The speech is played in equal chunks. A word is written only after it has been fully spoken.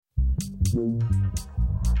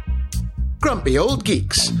Grumpy Old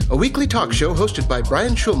Geeks, a weekly talk show hosted by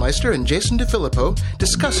Brian Schulmeister and Jason DeFilippo,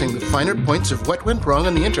 discussing the finer points of what went wrong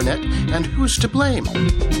on the internet and who's to blame.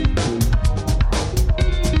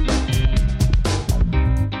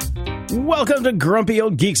 Welcome to Grumpy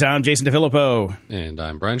Old Geeks. I'm Jason DeFilippo. And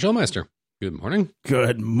I'm Brian Schulmeister. Good morning.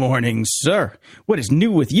 Good morning, sir. What is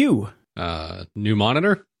new with you? New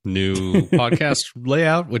monitor, new podcast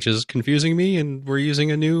layout, which is confusing me, and we're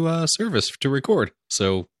using a new service to record.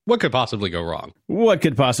 So what could possibly go wrong? What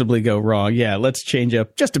could possibly go wrong? Yeah, let's change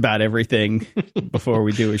up just about everything before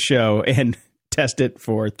we do a show and test it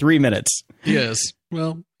for 3 minutes. Yes.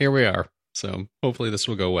 Well, here we are. So hopefully this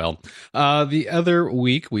will go well. The other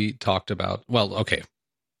week we talked about,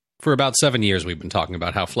 for about 7 years we've been talking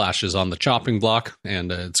about how Flash is on the chopping block,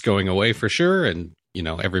 and it's going away for sure. And, you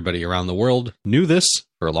know, everybody around the world knew this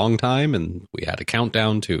for a long time, and we had a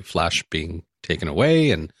countdown to Flash being taken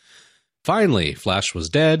away, and finally, Flash was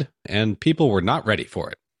dead, and people were not ready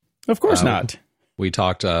for it. Of course not. We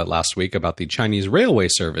talked last week about the Chinese railway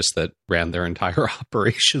service that ran their entire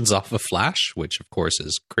operations off of Flash, which, of course,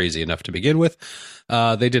 is crazy enough to begin with.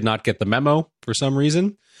 They did not get the memo for some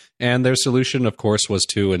reason, and their solution, of course, was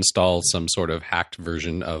to install some sort of hacked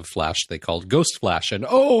version of Flash they called Ghost Flash, and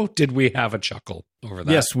oh, did we have a chuckle over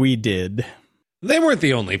that. Yes, we did. They weren't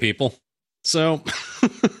the only people. So...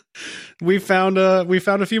 We found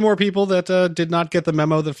a few more people that did not get the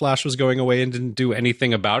memo that Flash was going away and didn't do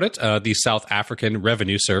anything about it. The South African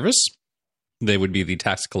Revenue Service. They would be the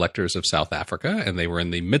tax collectors of South Africa, and they were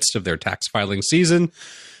in the midst of their tax filing season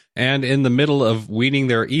and in the middle of weaning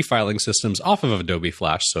their e-filing systems off of Adobe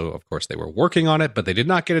Flash. So, of course, they were working on it, but they did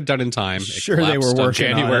not get it done in time. Sure, they were working on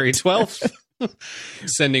January 12th,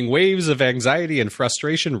 sending waves of anxiety and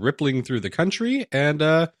frustration rippling through the country. And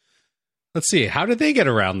let's see, how did they get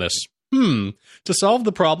around this? To solve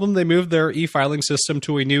the problem, they moved their e-filing system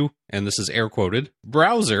to a new, and this is air quoted,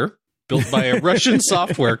 browser built by a Russian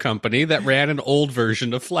software company that ran an old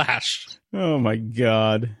version of Flash. Oh, my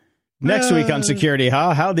God. Next week on security,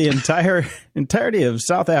 how the entirety of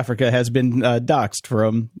South Africa has been doxxed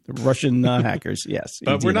from Russian hackers. Yes.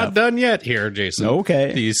 But we're not done yet here, Jason.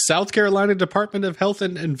 Okay. The South Carolina Department of Health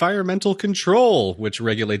and Environmental Control, which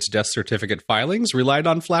regulates death certificate filings, relied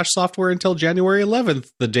on Flash software until January 11th,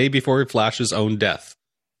 the day before Flash's own death.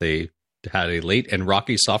 They had a late and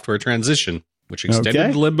rocky software transition, which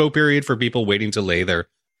extended the limbo period for people waiting to lay their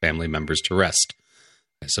family members to rest.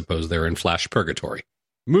 I suppose they're in Flash purgatory.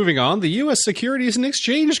 Moving on, the U.S. Securities and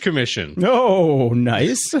Exchange Commission. Oh,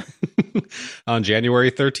 nice. On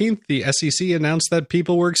January 13th, the SEC announced that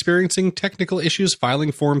people were experiencing technical issues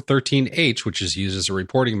filing Form 13H, which is used as a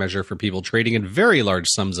reporting measure for people trading in very large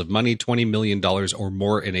sums of money, $20 million or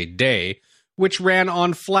more in a day, which ran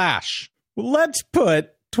on Flash. Let's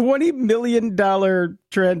put $20 million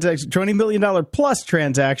 $20 million plus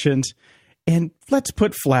transactions, and let's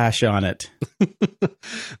put Flash on it.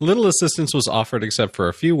 Little assistance was offered except for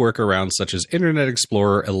a few workarounds such as Internet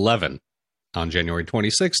Explorer 11. On January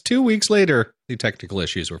 26, 2 weeks later, the technical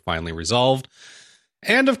issues were finally resolved.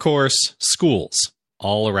 And of course, schools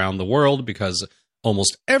all around the world, because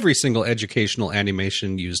almost every single educational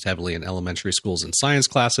animation used heavily in elementary schools and science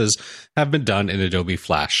classes have been done in Adobe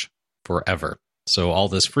Flash forever. So all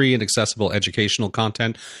this free and accessible educational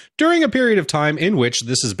content during a period of time in which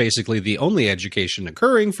this is basically the only education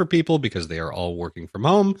occurring for people because they are all working from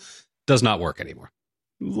home does not work anymore.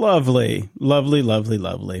 Lovely, lovely, lovely,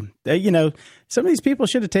 lovely. Some of these people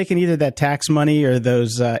should have taken either that tax money or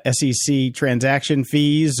those SEC transaction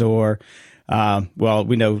fees or,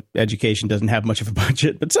 we know education doesn't have much of a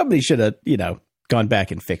budget, but somebody should have, gone back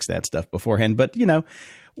and fixed that stuff beforehand. But,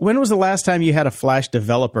 when was the last time you had a Flash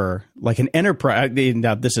developer, like an enterprise?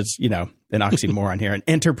 Now, this is, an oxymoron here, an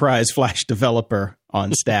enterprise Flash developer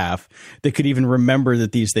on staff that could even remember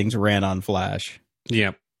that these things ran on Flash.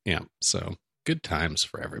 Yeah. So good times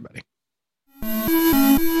for everybody. In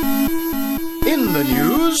the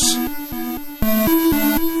news,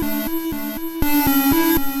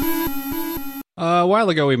 a while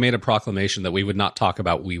ago, we made a proclamation that we would not talk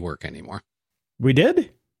about WeWork anymore. We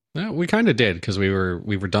did? Yeah, we kind of did because we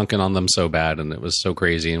were dunking on them so bad and it was so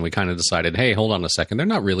crazy. And we kind of decided, hey, hold on a second. They're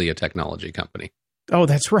not really a technology company. Oh,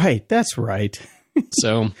 that's right. That's right.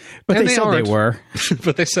 So, but they said they were.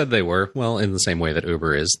 But they said they were. Well, in the same way that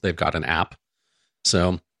Uber is. They've got an app.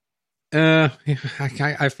 So, I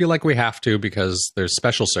feel like we have to because there's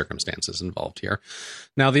special circumstances involved here.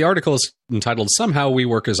 Now, the article is entitled, Somehow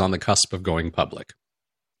WeWork is on the cusp of going public.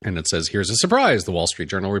 And it says, here's a surprise. The Wall Street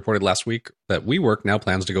Journal reported last week that WeWork now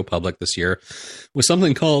plans to go public this year with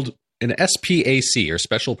something called an SPAC, or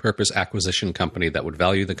Special Purpose Acquisition Company, that would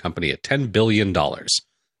value the company at $10 billion.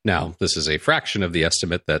 Now, this is a fraction of the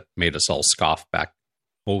estimate that made us all scoff back,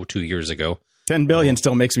 2 years ago. 10 billion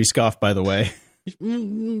still makes me scoff, by the way.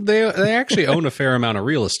 They actually own a fair amount of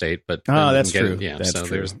real estate, but that's true. Yeah, that's so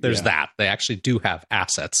true. there's that. They actually do have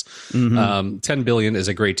assets. Mm-hmm. 10 billion is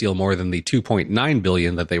a great deal more than the 2.9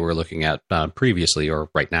 billion that they were looking at previously, or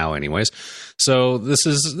right now, anyways. So this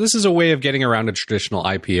is a way of getting around a traditional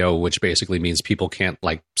IPO, which basically means people can't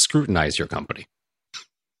scrutinize your company.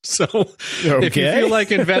 So if you feel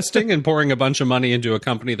like investing and pouring a bunch of money into a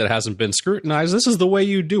company that hasn't been scrutinized, this is the way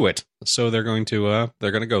you do it. So they're going to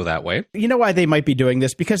go that way. You know why they might be doing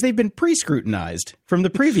this? Because they've been pre-scrutinized from the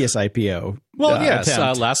previous IPO. Well, yes.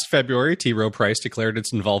 Last February, T. Rowe Price declared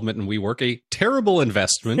its involvement in WeWork a terrible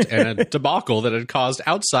investment and a debacle that had caused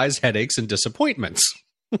outsized headaches and disappointments.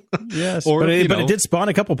 Yes, but it did spawn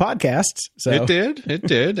a couple podcasts. So. It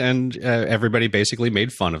did. And everybody basically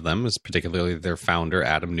made fun of them, particularly their founder,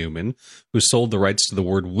 Adam Newman, who sold the rights to the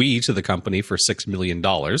word "we" to the company for $6 million.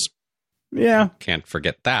 Yeah. Can't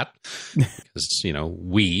forget that. Because,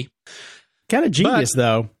 we. Kind of genius,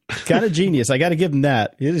 though. Kind of genius. I got to give him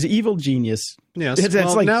that. It is evil genius. Yes.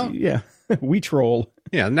 We troll.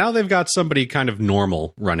 Yeah, now they've got somebody kind of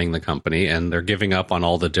normal running the company, and they're giving up on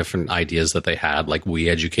all the different ideas that they had, like we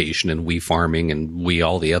education and we farming and we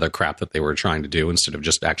all the other crap that they were trying to do, instead of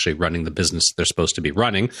just actually running the business they're supposed to be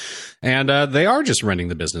running. And they are just running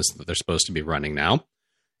the business that they're supposed to be running now.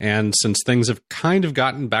 And since things have kind of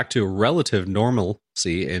gotten back to a relative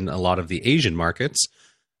normalcy in a lot of the Asian markets,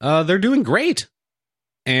 they're doing great.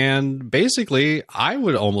 And basically, I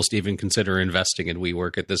would almost even consider investing in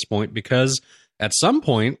WeWork at this point, because at some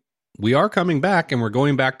point, we are coming back and we're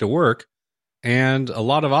going back to work. And a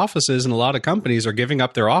lot of offices and a lot of companies are giving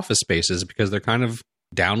up their office spaces because they're kind of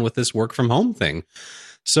down with this work from home thing.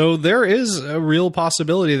 So there is a real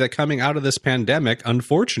possibility that coming out of this pandemic,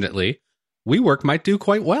 unfortunately, WeWork might do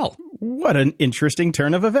quite well. What an interesting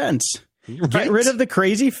turn of events. Right. Get rid of the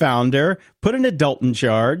crazy founder, put an adult in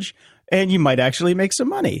charge, and you might actually make some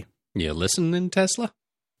money. You listening, Tesla?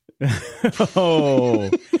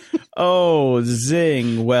 Oh,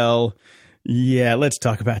 zing. Well, yeah, let's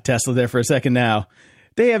talk about Tesla there for a second now.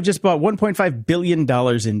 They have just bought $1.5 billion in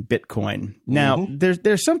Bitcoin. Now,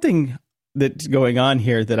 there's something that's going on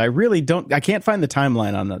here that I can't find the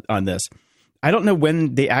timeline on this. I don't know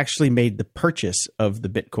when they actually made the purchase of the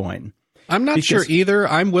Bitcoin. I'm not sure either.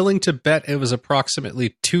 I'm willing to bet it was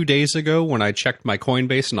approximately 2 days ago when I checked my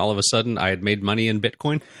Coinbase and all of a sudden I had made money in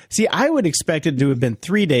Bitcoin. See, I would expect it to have been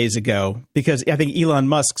 3 days ago, because I think Elon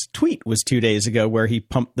Musk's tweet was 2 days ago where he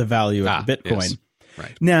pumped the value of the Bitcoin. Yes.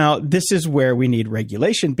 Right. Now, this is where we need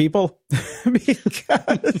regulation, people,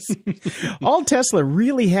 because all Tesla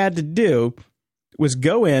really had to do was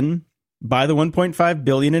go in, buy the 1.5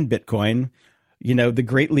 billion in Bitcoin. The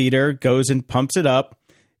great leader goes and pumps it up.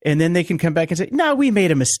 And then they can come back and say, no, we made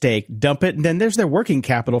a mistake, dump it. And then there's their working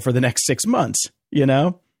capital for the next 6 months,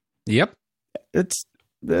 Yep. It's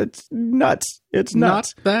nuts. It's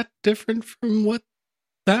nuts. Not that different from what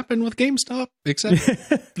happened with GameStop, except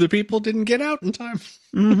the people didn't get out in time.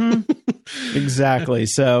 Mm-hmm. Exactly.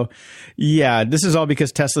 So, yeah, this is all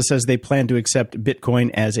because Tesla says they plan to accept Bitcoin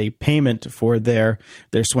as a payment for their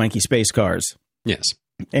swanky space cars. Yes.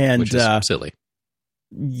 And which is silly.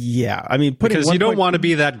 Yeah, I mean, because you don't want to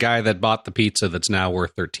be that guy that bought the pizza that's now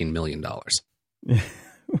worth $13 million.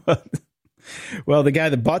 Well, the guy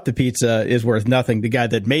that bought the pizza is worth nothing. The guy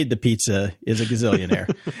that made the pizza is a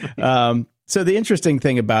gazillionaire. So the interesting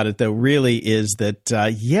thing about it, though, really is that,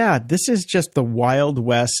 this is just the Wild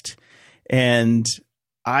West. And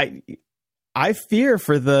I fear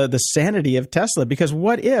for the sanity of Tesla, because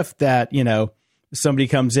what if that, somebody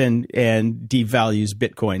comes in and devalues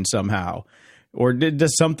Bitcoin somehow? Or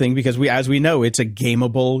does something, because as we know, it's a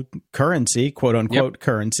gameable currency, quote unquote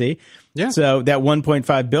currency. Yeah. So that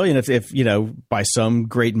 1.5 billion, if by some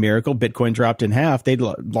great miracle, Bitcoin dropped in half, they'd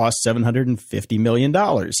lost $750 million,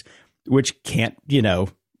 which can't,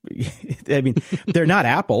 I mean, they're not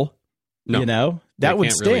Apple, No, that would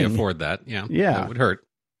can't sting. Really afford that. Yeah. That would hurt.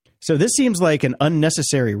 So this seems like an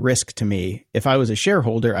unnecessary risk to me. If I was a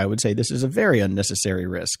shareholder, I would say this is a very unnecessary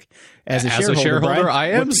risk. As a shareholder, Brian,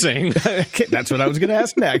 I am saying. That's what I was going to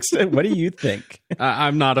ask next. What do you think?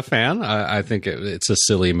 I'm not a fan. I think it's a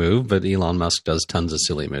silly move, but Elon Musk does tons of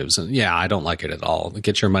silly moves. And I don't like it at all.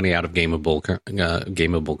 Get your money out of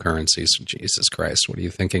gameable currencies. Jesus Christ, what are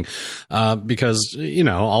you thinking? Because,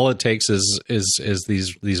 all it takes is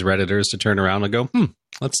these Redditors to turn around and go,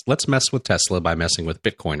 Let's mess with Tesla by messing with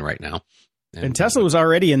Bitcoin right now. And Tesla was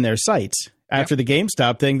already in their sights. after the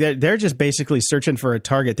GameStop thing. They're just basically searching for a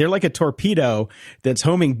target. They're like a torpedo that's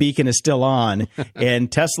homing beacon is still on,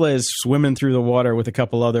 and Tesla is swimming through the water with a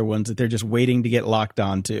couple other ones that they're just waiting to get locked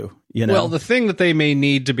onto. You know? Well, the thing that they may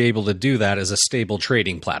need to be able to do that is a stable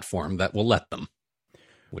trading platform that will let them.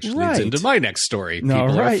 Which leads into my next story.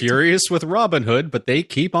 People are furious with Robinhood, but they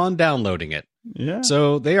keep on downloading it. Yeah.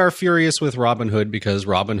 So they are furious with Robinhood because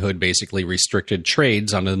Robinhood basically restricted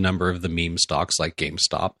trades on a number of the meme stocks like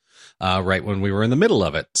GameStop right when we were in the middle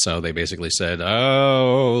of it. So they basically said,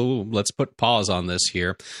 oh, let's put pause on this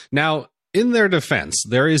here. Now, in their defense,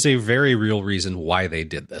 there is a very real reason why they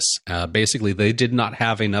did this. Basically, they did not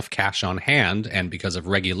have enough cash on hand, and because of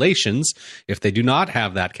regulations, if they do not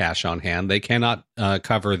have that cash on hand, they cannot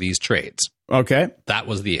cover these trades. Okay. That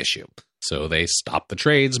was the issue. So they stopped the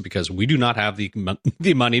trades because we do not have the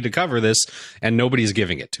money to cover this, and nobody's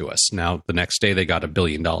giving it to us. Now, the next day, they got $1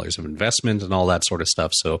 billion of investment and all that sort of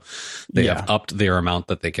stuff. So they have upped their amount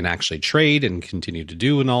that they can actually trade and continue to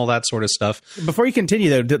do and all that sort of stuff. Before you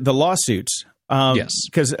continue, though, the lawsuits. Yes.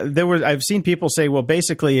 Because I've seen people say, well,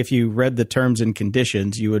 basically, if you read the terms and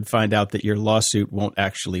conditions, you would find out that your lawsuit won't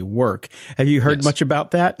actually work. Have you heard much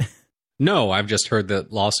about that? No, I've just heard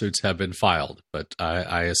that lawsuits have been filed, but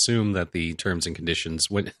I assume that the terms and conditions,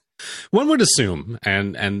 one would assume,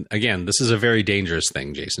 and again, this is a very dangerous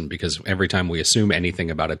thing, Jason, because every time we assume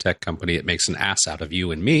anything about a tech company, it makes an ass out of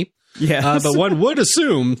you and me. Yes. But one would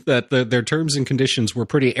assume that their terms and conditions were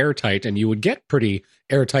pretty airtight, and you would get pretty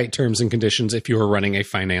airtight terms and conditions if you were running a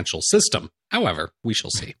financial system. However, we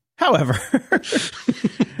shall see. However,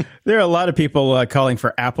 there are a lot of people calling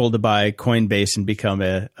for Apple to buy Coinbase and become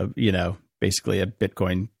basically a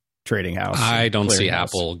Bitcoin trading house. I don't see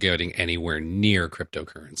Apple getting anywhere near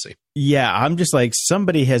cryptocurrency. Yeah, I'm just like,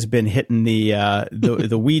 somebody has been hitting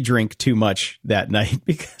the we drink too much that night,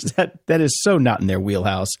 because that is so not in their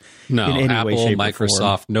wheelhouse. No, in any Apple, way, shape,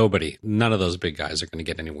 Microsoft, nobody, none of those big guys are going to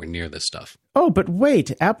get anywhere near this stuff. Oh, but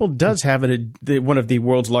wait, Apple does have one of the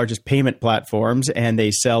world's largest payment platforms, and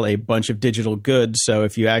they sell a bunch of digital goods. So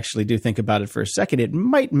if you actually do think about it for a second, it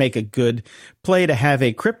might make a good play to have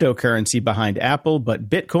a cryptocurrency behind Apple, but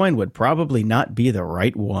Bitcoin would probably not be the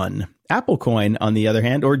right one. Apple Coin, on the other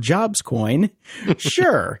hand, or Jobs Coin,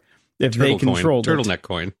 sure, if they controlled it. Turtleneck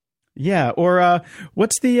Coin. Yeah, or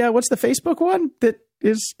what's the Facebook one that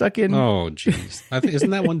is stuck in? Oh, jeez, isn't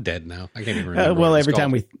that one dead now? I can't even remember. Well, every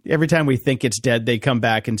time we think it's dead, they come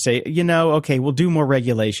back and say, okay, we'll do more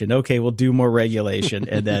regulation. Okay, we'll do more regulation,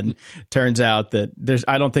 and then turns out that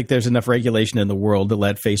I don't think there's enough regulation in the world to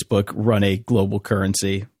let Facebook run a global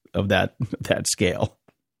currency of that scale.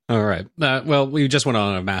 All right. Well, we just went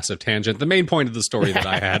on a massive tangent. The main point of the story that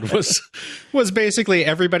I had was basically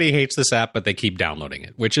everybody hates this app, but they keep downloading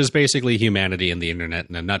it, which is basically humanity and the internet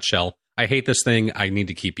in a nutshell. I hate this thing. I need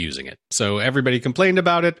to keep using it. So everybody complained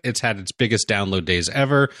about it. It's had its biggest download days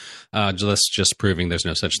ever. Just proving there's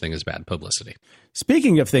no such thing as bad publicity.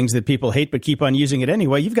 Speaking of things that people hate but keep on using it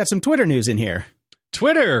anyway, you've got some Twitter news in here.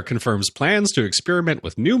 Twitter confirms plans to experiment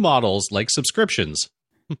with new models like subscriptions.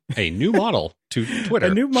 A new model to Twitter.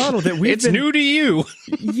 A new model that it's new to you.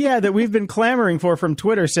 Yeah, that we've been clamoring for from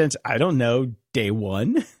Twitter since, I don't know, day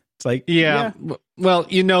one. It's like, yeah. Well,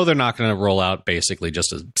 they're not going to roll out basically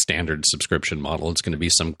just a standard subscription model. It's going to be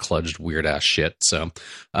some kludged weird ass shit. So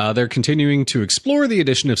they're continuing to explore the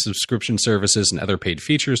addition of subscription services and other paid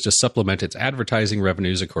features to supplement its advertising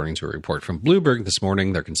revenues, according to a report from Bloomberg this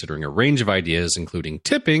morning. They're considering a range of ideas, including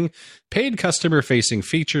tipping, paid customer-facing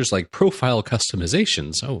features like profile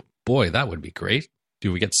customizations. Oh boy, that would be great.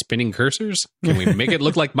 Do we get spinning cursors? Can we make it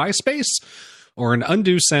look like MySpace? Or an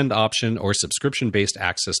undo send option, or subscription-based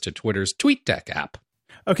access to Twitter's TweetDeck app.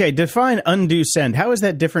 Okay, define undo send. How is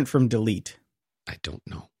that different from delete? I don't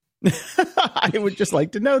know. I would just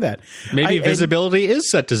like to know that. Maybe visibility is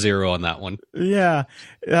set to 0 on that one. Yeah.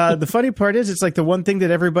 The funny part is, it's like the one thing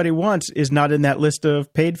that everybody wants is not in that list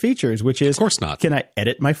of paid features, which is, of course not. Can I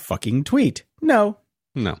edit my fucking tweet? No.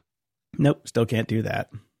 Nope, still can't do that.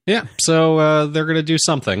 Yeah, so they're going to do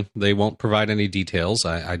something. They won't provide any details.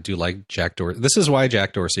 I do like Jack Dorsey. This is why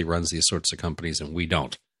Jack Dorsey runs these sorts of companies and we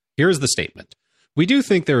don't. Here's the statement. We do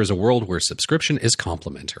think there is a world where subscription is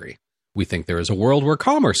complementary. We think there is a world where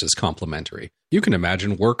commerce is complementary. You can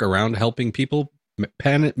imagine work around helping people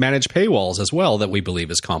manage paywalls as well that we believe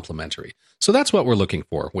is complementary. So that's what we're looking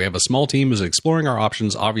for. We have a small team who's exploring our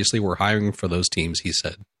options. Obviously, we're hiring for those teams, he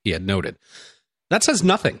said. He had noted. That says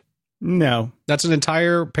nothing. No. That's an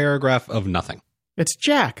entire paragraph of nothing. It's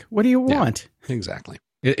Jack. What do you want? Yeah, exactly.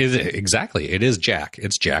 It is Jack.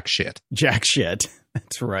 It's Jack shit. Jack shit.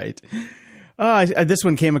 That's right. This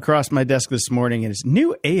one came across my desk this morning, and it's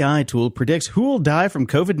new AI tool predicts who will die from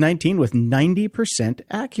COVID-19 with 90%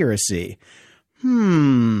 accuracy.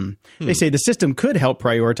 They say the system could help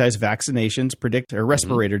prioritize vaccinations, predict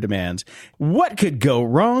respirator demands. What could go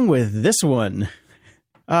wrong with this one?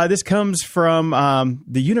 This comes from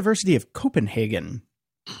the University of Copenhagen.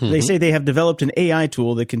 They say they have developed an AI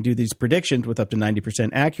tool that can do these predictions with up to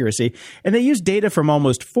 90% accuracy, and they use data from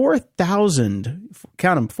almost 4,000,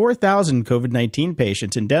 count them, 4,000 COVID-19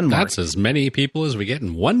 patients in Denmark. That's as many people as we get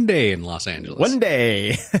in one day in Los Angeles. One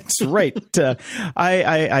day. That's right.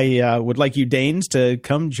 I would like you Danes to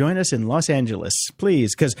come join us in Los Angeles,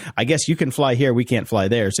 please, because I guess you can fly here. We can't fly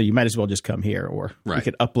there, so you might as well just come here, or we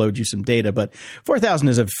could upload you some data. But 4,000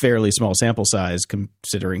 is a fairly small sample size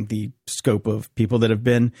considering the scope of people that have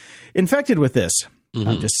been infected with this.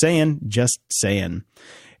 I'm just saying.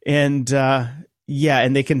 And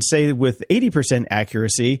and they can say with 80%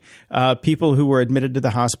 accuracy, people who were admitted to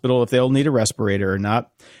the hospital, if they'll need a respirator or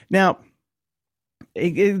not. Now,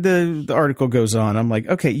 the article goes on. I'm like,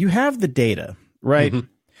 okay, you have the data, right?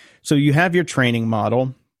 So you have your training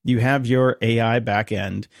model, you have your AI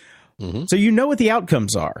backend. So you know what the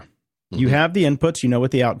outcomes are. You have the inputs, you know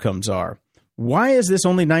what the outcomes are. Why is this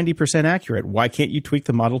only 90% accurate? Why can't you tweak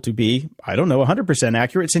the model to be, 100%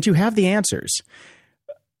 accurate since you have the answers?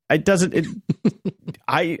 I don't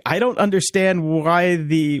understand why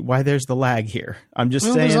there's the lag here. I'm just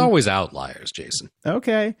saying. There's always outliers, Jason.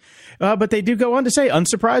 Okay. But they do go on to say,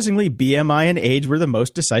 unsurprisingly, BMI and age were the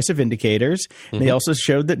most decisive indicators. They also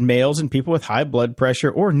showed that males and people with high blood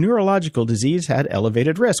pressure or neurological disease had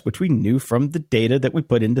elevated risk, which we knew from the data that we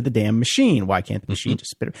put into the damn machine. Why can't the machine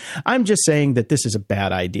just spit it? I'm just saying that this is a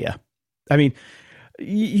bad idea. I mean,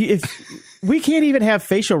 if we can't even have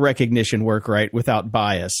facial recognition work right without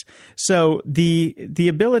bias. So the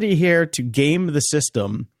ability here to game the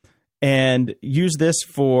system and use this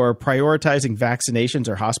for prioritizing vaccinations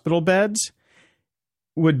or hospital beds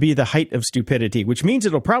would be the height of stupidity, which means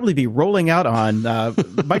it'll probably be rolling out on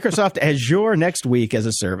Microsoft Azure next week as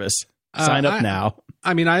a service. Sign up now.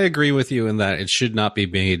 I mean, I agree with you in that it should not be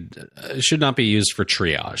used for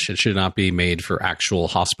triage. It should not be made for actual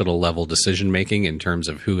hospital level decision making in terms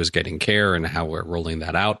of who is getting care and how we're rolling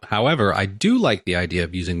that out. However, I do like the idea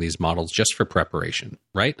of using these models just for preparation,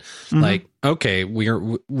 right? Like, okay,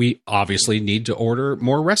 we obviously need to order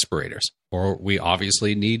more respirators, or we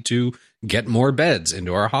obviously need to get more beds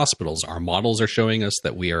into our hospitals. Our models are showing us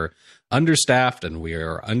that we are understaffed and we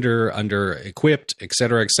are under equipped, et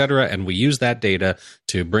cetera, and we use that data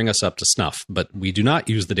to bring us up to snuff. But we do not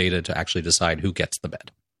use the data to actually decide who gets the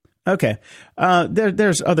bed. Okay.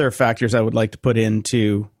 There's other factors I would like to put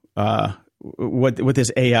into what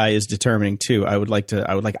this AI is determining too. I would like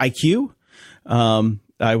IQ.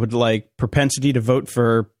 I would like propensity to vote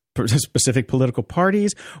for specific political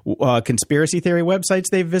parties, conspiracy theory websites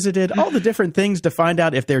they've visited, all the different things to find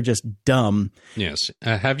out if they're just dumb. Yes.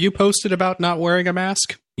 Have you posted about not wearing a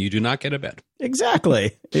mask? You do not get a bed.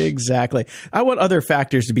 Exactly. I want other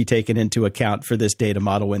factors to be taken into account for this data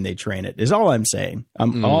model when they train it, is all I'm saying.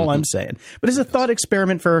 All I'm saying. But as a thought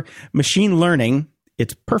experiment for machine learning,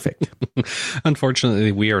 it's perfect.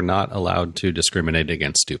 Unfortunately, we are not allowed to discriminate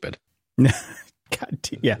against stupid. God,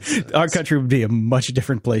 yeah, our country would be a much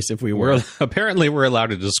different place if we were. Apparently, we're allowed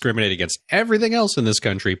to discriminate against everything else in this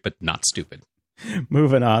country, but not stupid.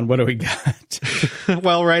 Moving on, what do we got?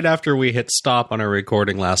 Well, right after we hit stop on our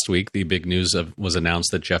recording last week, the big news was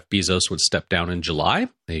announced that Jeff Bezos would step down in July.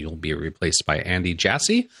 He will be replaced by Andy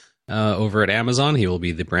Jassy over at Amazon. He will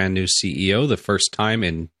be the brand new CEO, the first time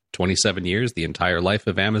in 27 years, the entire life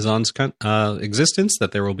of Amazon's existence,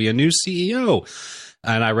 that there will be a new CEO.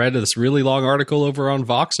 And I read this really long article over on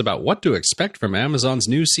Vox about what to expect from Amazon's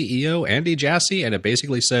new CEO, Andy Jassy, and it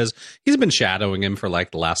basically says he's been shadowing him for like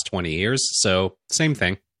the last 20 years. So same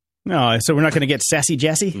thing. No, so we're not going to get Sassy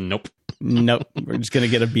Jassy? Nope. We're just going to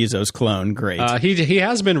get a Bezos clone. Great. He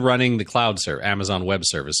has been running the cloud Amazon Web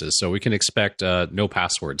Services, so we can expect no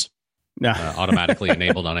passwords automatically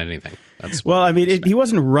enabled on anything. He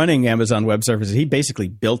wasn't running Amazon Web Services. He basically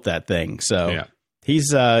built that thing. So yeah.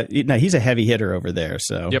 He's a heavy hitter over there.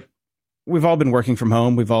 So yep. We've all been working from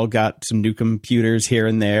home. We've all got some new computers here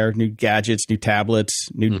and there, new gadgets, new tablets,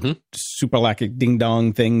 new super lacking ding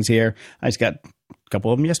dong things here. I just got a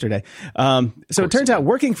couple of them yesterday. So it turns out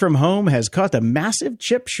working from home has caused a massive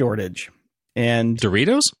chip shortage. And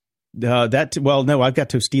Doritos? No, I've got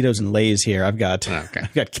Tostitos and Lay's here. I've got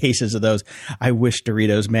cases of those. I wish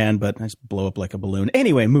Doritos, man, but I just blow up like a balloon.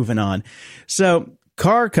 Anyway, moving on. So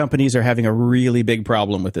car companies are having a really big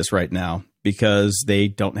problem with this right now because they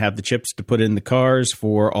don't have the chips to put in the cars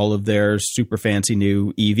for all of their super fancy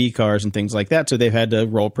new EV cars and things like that. So they've had to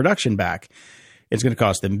roll production back. It's going to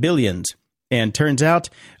cost them billions. And turns out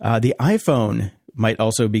the iPhone might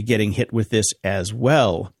also be getting hit with this as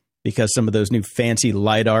well because some of those new fancy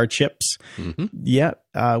LiDAR chips. Mm-hmm. Yeah.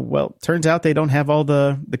 Well, turns out they don't have all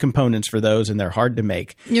the components for those and they're hard to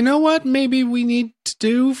make. You know what? Maybe we need to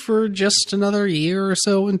do for just another year or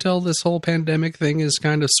so until this whole pandemic thing is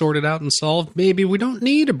kind of sorted out and solved. Maybe we don't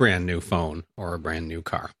need a brand new phone or a brand new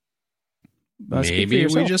car. Maybe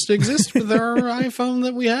we just exist with our iPhone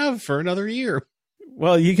that we have for another year.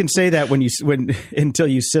 Well, you can say that until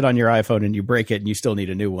you sit on your iPhone and you break it and you still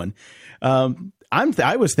need a new one.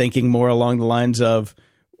 I was thinking more along the lines of,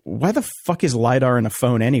 why the fuck is LiDAR in a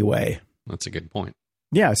phone anyway? That's a good point.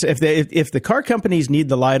 Yeah, so if the give companies need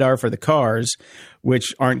the LiDAR for the cars,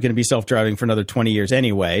 which aren't going to be self-driving for another 20 years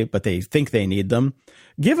anyway, but they think they need them,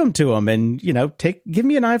 give them to them and, give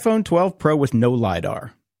me an iPhone 12 Pro with no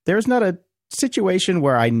LiDAR. There's not a situation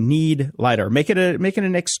where I need LiDAR. Make it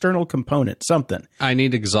an external component, something. I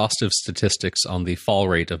need exhaustive statistics on the fall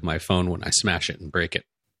rate of my phone when I smash it and break it.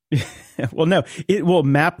 Well, no, it will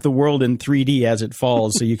map the world in 3D as it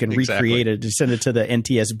falls so you can Exactly. recreate it to send it to the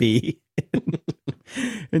NTSB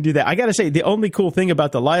and do that. I got to say, the only cool thing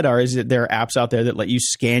about the LiDAR is that there are apps out there that let you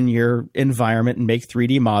scan your environment and make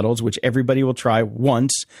 3D models, which everybody will try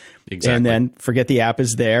once and then forget the app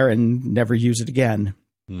is there and never use it again.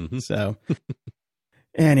 Mm-hmm. So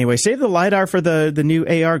anyway, save the LiDAR for the new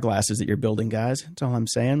AR glasses that you're building, guys. That's all I'm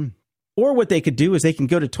saying. Or what they could do is they can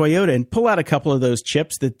go to Toyota and pull out a couple of those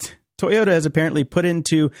chips that Toyota has apparently put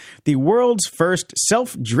into the world's first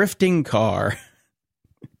self-drifting car.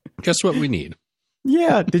 Just what we need.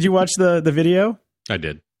 Yeah. Did you watch the video? I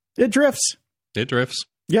did. It drifts. It drifts.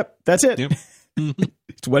 Yep. That's it. Yep.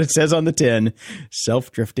 It's what it says on the tin.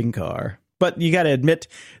 Self-drifting car. But you got to admit,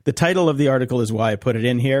 the title of the article is why I put it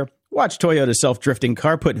in here. Watch Toyota's self-drifting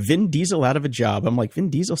car put Vin Diesel out of a job. I'm like, Vin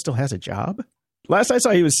Diesel still has a job? Last I saw,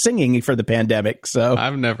 he was singing for the pandemic. So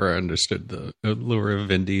I've never understood the allure of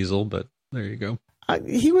Vin Diesel, but there you go.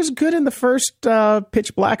 He was good in the first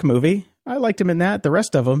Pitch Black movie. I liked him in that. The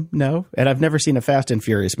rest of them, no. And I've never seen a Fast and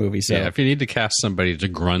Furious movie. So yeah, if you need to cast somebody to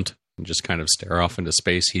grunt and just kind of stare off into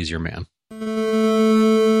space, he's your man.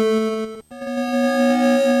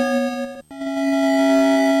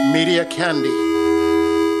 Media Candy.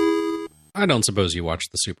 I don't suppose you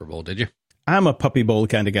watched the Super Bowl, did you? I'm a puppy bowl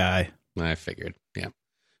kind of guy. I figured, yeah.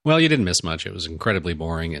 Well, you didn't miss much. It was incredibly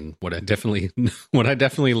boring, and what I definitely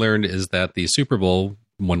learned is that the Super Bowl,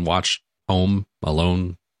 when watched home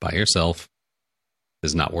alone by yourself,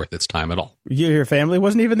 is not worth its time at all. Your family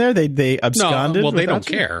wasn't even there? They absconded? No, well, they don't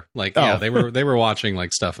you? care. Like, yeah, they were watching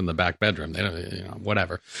like stuff in the back bedroom. They don't,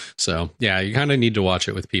 whatever. So, yeah, you kind of need to watch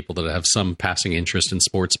it with people that have some passing interest in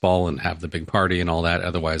sports ball and have the big party and all that.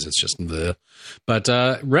 Otherwise, it's just the. But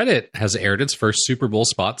Reddit has aired its first Super Bowl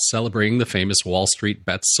spot celebrating the famous Wall Street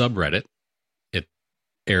Bets subreddit. It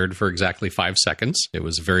aired for exactly 5 seconds. It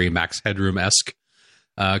was very Max Headroom-esque.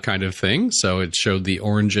 Kind of thing. So it showed the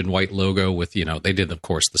orange and white logo with, they did, of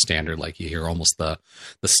course, the standard, like you hear almost the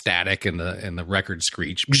static and the record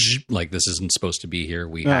screech, like this isn't supposed to be here.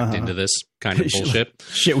 We hacked into this kind of bullshit.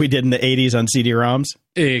 Shit we did in the 80s on CD-ROMs.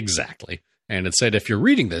 Exactly. And it said, if you're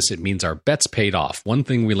reading this, it means our bets paid off. One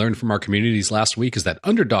thing we learned from our communities last week is that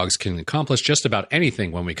underdogs can accomplish just about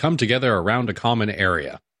anything when we come together around a common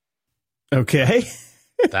area. Okay.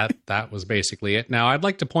 That was basically it. Now, I'd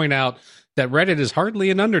like to point out that Reddit is hardly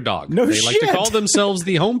an underdog. They like to call themselves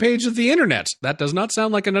the homepage of the internet. That does not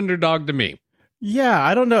sound like an underdog to me. Yeah,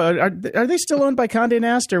 I don't know. Are they still owned by Condé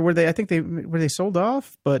Nast, or were they? I think were they sold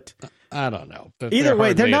off? But I don't know. Either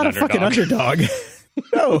way, they're not a fucking underdog.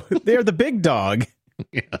 No, they're the big dog.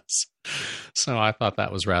 Yes. So I thought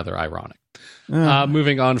that was rather ironic.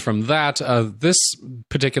 Moving on from that, this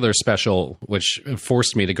particular special, which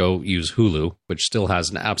forced me to go use Hulu, which still has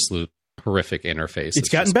an absolute horrific interface. It's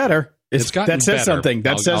gotten better. It's gotten that says better. Something.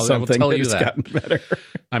 That says something. I will tell you it's that. Gotten better.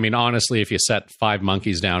 I mean, honestly, if you set 5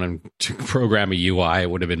 monkeys down and to program a UI, it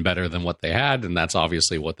would have been better than what they had, and that's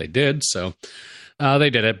obviously what they did. So they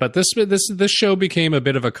did it. But this show became a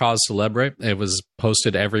bit of a cause célèbre. It was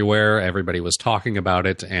posted everywhere. Everybody was talking about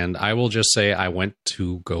it, and I will just say I went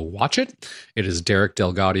to go watch it. It is Derek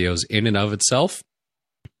DelGaudio's In and of Itself.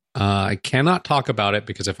 I cannot talk about it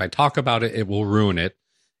because if I talk about it, it will ruin it.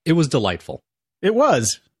 It was delightful. It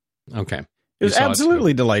was. Okay. It was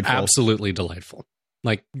absolutely delightful. Absolutely delightful.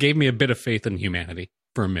 Like, gave me a bit of faith in humanity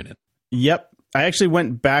for a minute. Yep. I actually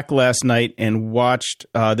went back last night and watched,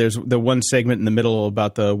 there's the one segment in the middle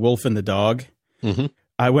about the wolf and the dog. Mm-hmm.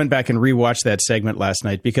 I went back and rewatched that segment last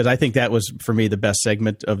night because I think that was, for me, the best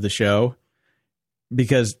segment of the show.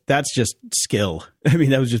 Because that's just skill. I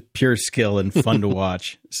mean, that was just pure skill and fun to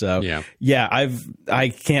watch. So yeah, I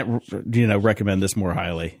can't recommend this more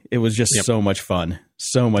highly. It was just so much fun,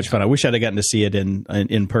 so much fun. I wish I'd have gotten to see it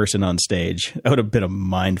in person on stage. That would have been a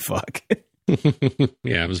mind fuck.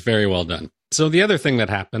 Yeah, it was very well done. So the other thing that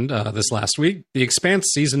happened this last week, The Expanse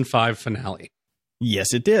season 5 finale.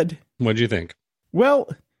 Yes, it did. What'd you think? Well,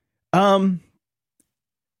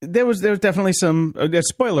 there was definitely some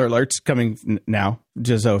spoiler alerts coming now.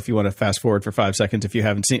 Just so if you want to fast forward for 5 seconds if you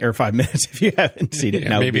haven't seen, or 5 minutes if you haven't seen it,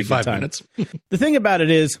 now maybe 5 minutes. The thing about it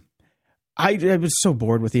is, I was so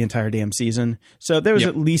bored with the entire damn season. So there was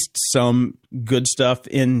at least some good stuff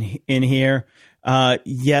in here.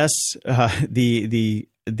 Yes, the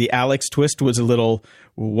Alex twist was a little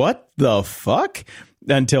what the fuck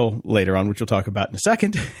until later on, which we'll talk about in a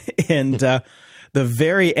second. And the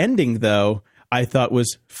very ending, though, I thought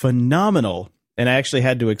was phenomenal. And I actually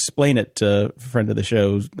had to explain it to a friend of the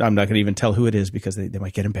show. I'm not going to even tell who it is because they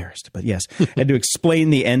might get embarrassed. But yes, I had to explain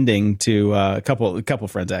the ending to a couple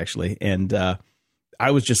friends, actually. And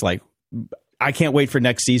I was just like, I can't wait for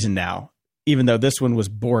next season now, even though this one was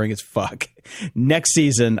boring as fuck. Next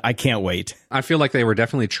season, I can't wait. I feel like they were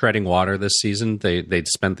definitely treading water this season. They'd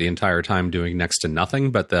spent the entire time doing next to nothing.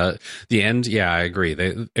 But the end, yeah, I agree.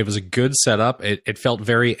 It was a good setup. It felt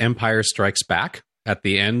very Empire Strikes Back. At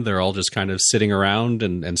the end, they're all just kind of sitting around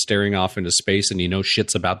and staring off into space, and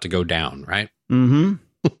shit's about to go down, right? Mm-hmm.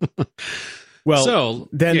 Well, so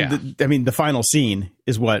then, the final scene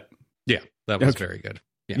is what? Yeah, that was very good.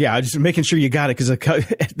 Yeah, just making sure you got it because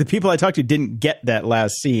the people I talked to didn't get that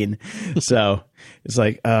last scene. So it's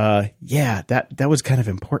like, that was kind of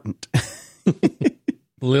important. A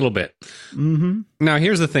little bit. Mm-hmm. Now,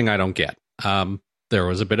 here's the thing I don't get. There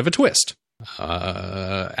was a bit of a twist.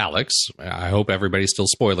 Alex, I hope everybody's still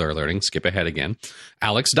spoiler alerting. Skip ahead again.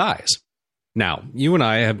 Alex dies. Now, you and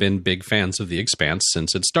I have been big fans of The Expanse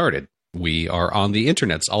since it started. We are on the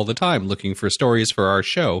internets all the time looking for stories for our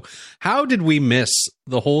show. How did we miss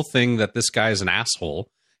the whole thing that this guy's an asshole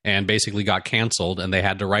and basically got canceled and they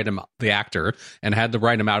had to write him, the actor, and had to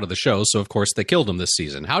write him out of the show? So, of course, they killed him this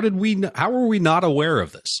season. How were we not aware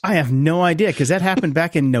of this? I have no idea because that happened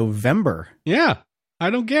back in November. Yeah. I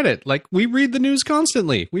don't get it. Like, we read the news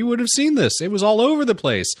constantly. We would have seen this. It was all over the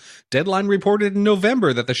place. Deadline reported in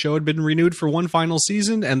November that the show had been renewed for one final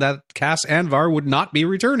season and that Cass Anvar would not be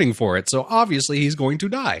returning for it. So obviously he's going to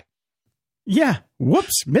die. Yeah.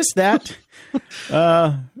 Whoops. Missed that.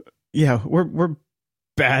 We're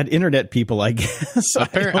bad internet people, I guess.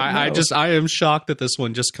 I am shocked that this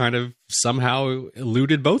one just kind of somehow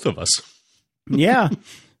eluded both of us. Yeah.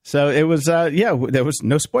 So it was, there was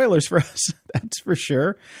no spoilers for us. That's for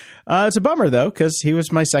sure. It's a bummer, though, because he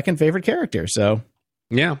was my second favorite character. So,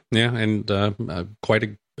 yeah. And quite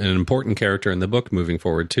an important character in the book moving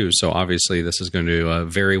forward, too. So obviously this is going to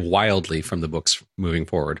vary wildly from the books moving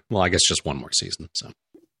forward. Well, I guess just one more season. So,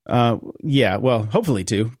 well, hopefully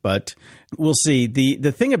two, but we'll see.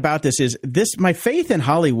 The thing about this is my faith in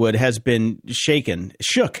Hollywood has been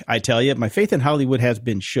shook. I tell you, my faith in Hollywood has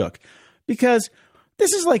been shook because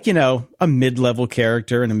this is like, a mid-level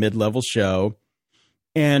character in a mid-level show.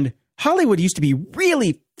 And Hollywood used to be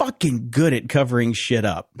really fucking good at covering shit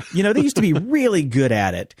up. They used to be really good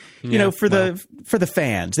at it, for the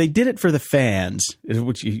fans. They did it for the fans,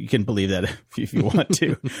 which you can believe that if you want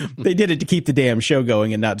to. They did it to keep the damn show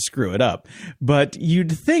going and not screw it up. But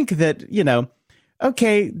you'd think that,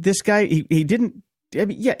 okay, this guy, he didn't,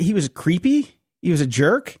 he was creepy. He was a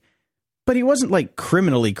jerk. But he wasn't like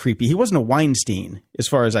criminally creepy. He wasn't a Weinstein, as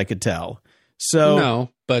far as I could tell. So no,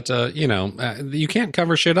 but you can't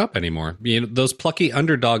cover shit up anymore. Those plucky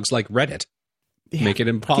underdogs like Reddit make it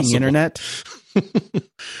impossible. Fucking internet.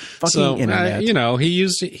 Internet. He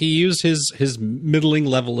used his middling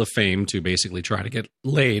level of fame to basically try to get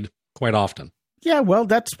laid quite often. Yeah, well,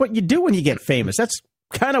 that's what you do when you get famous. That's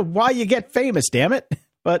kind of why you get famous. Damn it!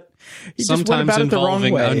 But he sometimes just went about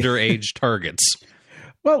involving it the wrong way. underage targets.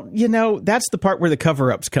 Well, that's the part where the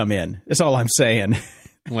cover-ups come in. That's all I'm saying.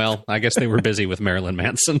 Well, I guess they were busy with Marilyn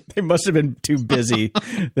Manson. They must have been too busy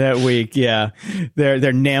that week. Yeah, their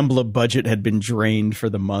NAMBLA budget had been drained for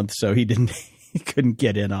the month, so he couldn't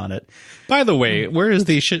get in on it. By the way,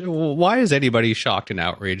 why is anybody shocked and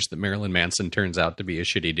outraged that Marilyn Manson turns out to be a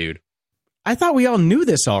shitty dude? I thought we all knew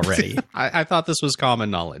this already. I thought this was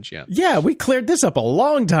common knowledge. Yeah. Yeah, we cleared this up a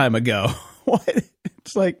long time ago.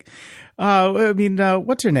 It's like.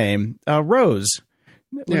 What's her name? Rose.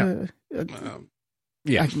 Yeah.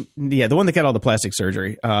 Yeah. The one that got all the plastic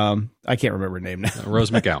surgery. I can't remember her name now. Rose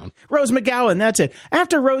McGowan. Rose McGowan, that's it.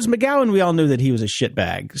 After Rose McGowan, we all knew that he was a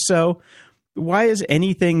shitbag. So why is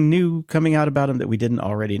anything new coming out about him that we didn't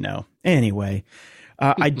already know? Anyway,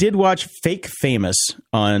 I did watch Fake Famous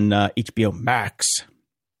on HBO Max.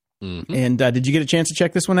 Mm-hmm. And did you get a chance to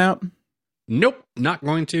check this one out? Nope, not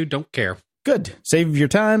going to. Don't care. Good. Save your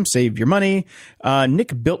time, save your money.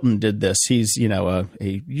 Nick Bilton did this. He's,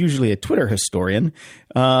 usually a Twitter historian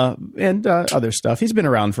and other stuff. He's been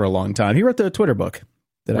around for a long time. He wrote the Twitter book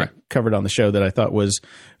that I covered on the show that I thought was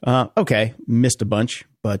okay. Missed a bunch,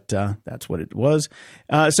 but that's what it was.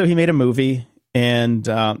 So he made a movie, and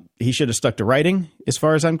he should have stuck to writing, as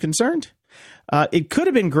far as I'm concerned. It could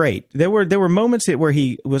have been great. There were moments where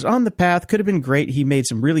he was on the path. Could have been great. He made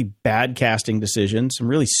some really bad casting decisions, some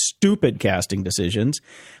really stupid casting decisions,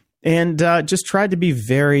 and just tried to be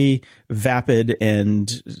very vapid and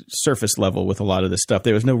surface level with a lot of this stuff.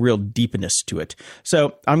 There was no real deepness to it.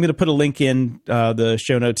 So I'm going to put a link in the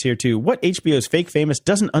show notes here to what HBO's Fake Famous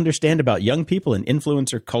doesn't understand about young people and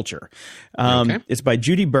influencer culture. It's by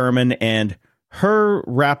Judy Berman, and her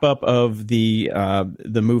wrap up of the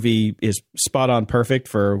movie is spot on perfect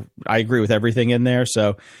I agree with everything in there.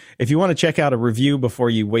 So if you want to check out a review before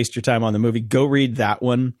you waste your time on the movie, go read that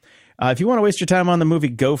one. If you want to waste your time on the movie,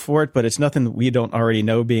 go for it. But it's nothing that we don't already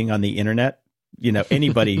know being on the internet.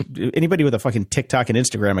 Anybody with a fucking TikTok and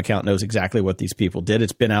Instagram account knows exactly what these people did.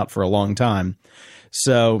 It's been out for a long time.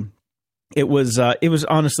 So it was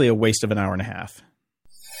honestly a waste of an hour and a half.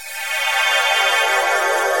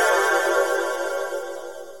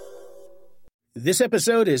 This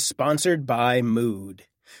episode is sponsored by Mood.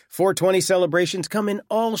 420 celebrations come in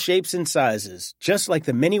all shapes and sizes, just like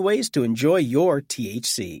the many ways to enjoy your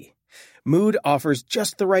THC. Mood offers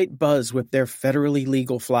just the right buzz with their federally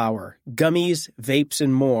legal flower, gummies, vapes,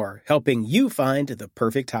 and more, helping you find the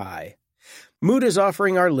perfect high. Mood is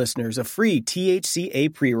offering our listeners a free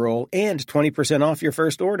THCA pre-roll and 20% off your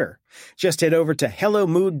first order. Just head over to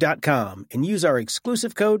HelloMood.com and use our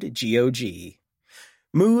exclusive code GOG.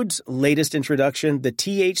 Mood's latest introduction, the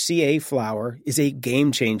THCA flower, is a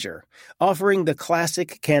game changer, offering the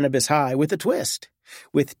classic cannabis high with a twist.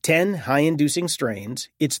 With 10 high-inducing strains,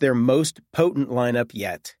 it's their most potent lineup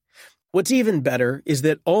yet. What's even better is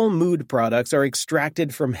that all Mood products are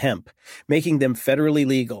extracted from hemp, making them federally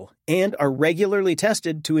legal, and are regularly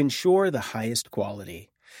tested to ensure the highest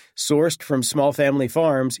quality. Sourced from small family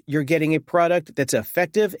farms, you're getting a product that's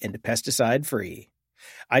effective and pesticide-free.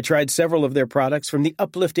 I tried several of their products, from the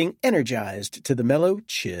uplifting Energized to the mellow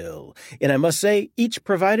Chill, and I must say, each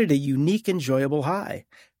provided a unique, enjoyable high.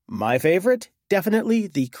 My favorite? Definitely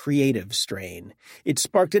the Creative strain. It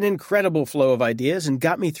sparked an incredible flow of ideas and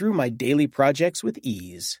got me through my daily projects with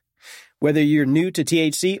ease. Whether you're new to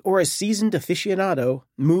THC or a seasoned aficionado,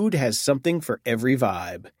 Mood has something for every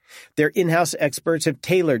vibe. Their in-house experts have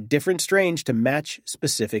tailored different strains to match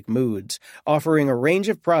specific moods, offering a range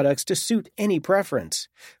of products to suit any preference.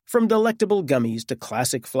 From delectable gummies to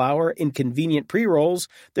classic flower and convenient pre-rolls,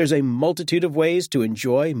 there's a multitude of ways to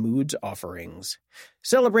enjoy Mood's offerings.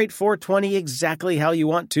 Celebrate 420 exactly how you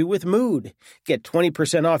want to with Mood. Get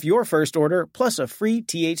 20% off your first order plus a free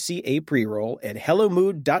THCA pre-roll at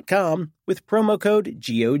HelloMood.com with promo code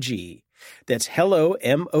GOG. That's HelloMood.com,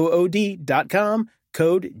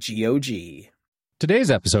 code GOG.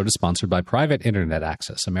 Today's episode is sponsored by Private Internet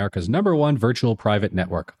Access, America's #1 virtual private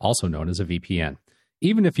network, also known as a VPN.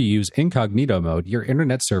 Even if you use incognito mode, your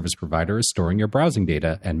internet service provider is storing your browsing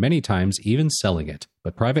data and many times even selling it.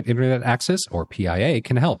 But Private Internet Access, or PIA,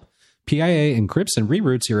 can help. PIA encrypts and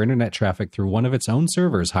reroutes your internet traffic through one of its own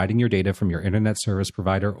servers, hiding your data from your internet service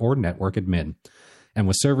provider or network admin. And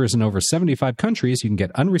with servers in over 75 countries, you can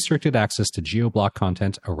get unrestricted access to geo-block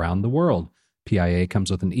content around the world. PIA comes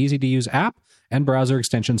with an easy-to-use app and browser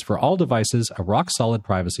extensions for all devices, a rock-solid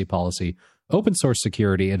privacy policy, open-source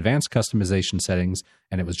security, advanced customization settings,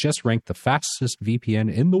 and it was just ranked the fastest VPN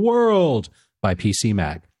in the world by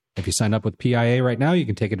PCMag. If you sign up with PIA right now, you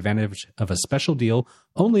can take advantage of a special deal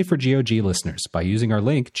only for GOG listeners. By using our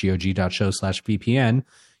link, gog.show/VPN,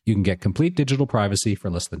 you can get complete digital privacy for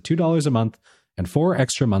less than $2 a month and 4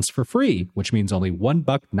 extra months for free, which means only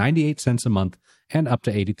 $1.98 a month and up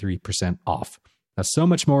to 83% off. That's so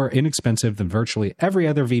much more inexpensive than virtually every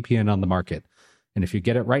other VPN on the market. And if you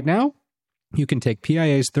get it right now, you can take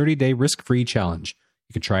PIA's 30-day risk-free challenge.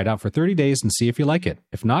 You can try it out for 30 days and see if you like it.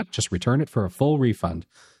 If not, just return it for a full refund.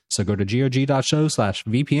 So go to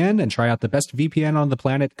gog.show/VPN and try out the best VPN on the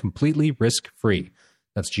planet completely risk-free.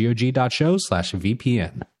 That's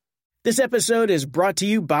gog.show/VPN. This episode is brought to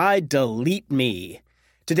you by Delete Me.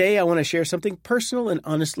 Today, I want to share something personal and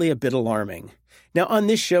honestly a bit alarming. Now, on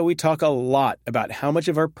this show, we talk a lot about how much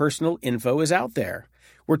of our personal info is out there.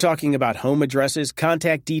 We're talking about home addresses,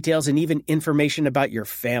 contact details, and even information about your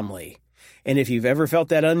family. And if you've ever felt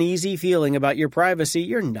that uneasy feeling about your privacy,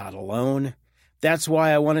 you're not alone. That's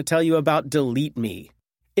why I want to tell you about Delete Me.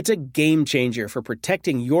 It's a game changer for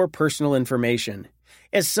protecting your personal information.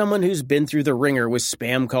 As someone who's been through the ringer with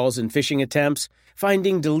spam calls and phishing attempts,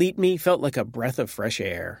 finding Delete Me felt like a breath of fresh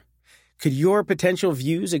air. Could your potential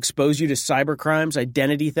views expose you to cybercrimes,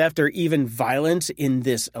 identity theft, or even violence in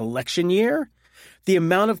this election year? The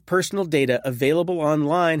amount of personal data available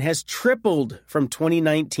online has tripled from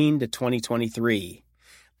 2019 to 2023.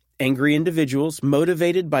 Angry individuals,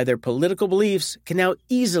 motivated by their political beliefs, can now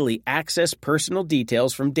easily access personal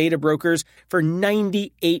details from data brokers for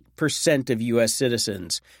 98% of U.S.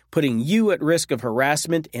 citizens, putting you at risk of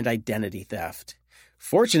harassment and identity theft.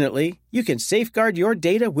 Fortunately, you can safeguard your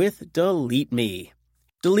data with Delete Me.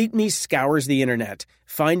 Delete Me scours the internet,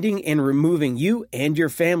 finding and removing you and your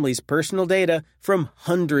family's personal data from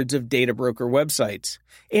hundreds of data broker websites.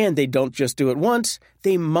 And they don't just do it once,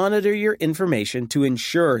 they monitor your information to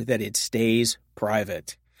ensure that it stays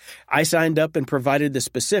private. I signed up and provided the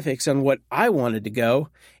specifics on what I wanted to go,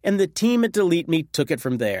 and the team at Delete Me took it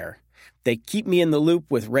from there. They keep me in the loop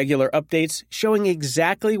with regular updates, showing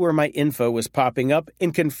exactly where my info was popping up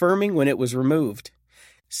and confirming when it was removed.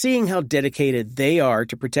 Seeing how dedicated they are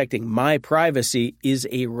to protecting my privacy is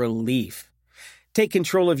a relief. Take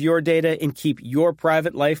control of your data and keep your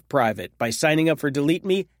private life private by signing up for Delete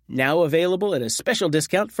Me, now available at a special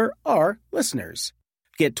discount for our listeners.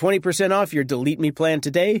 Get 20% off your Delete Me plan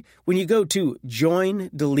today when you go to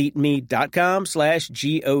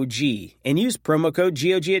joindeleteme.com/GOG and use promo code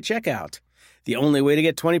GOG at checkout. The only way to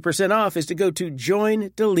get 20% off is to go to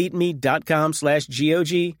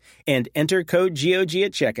joindeleteme.com/GOG and enter code GOG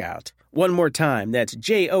at checkout. One more time, that's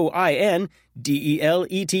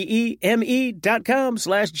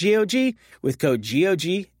joindeleteme.com/GOG with code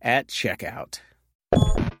GOG at checkout.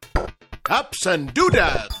 Ups and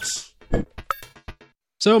doodads.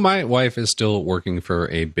 So my wife is still working for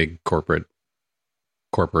a big corporation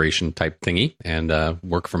type thingy, and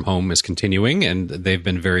work from home is continuing, and they've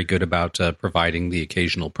been very good about providing the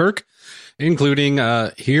occasional perk, including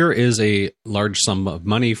here is a large sum of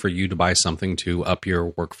money for you to buy something to up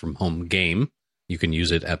your work from home game. You can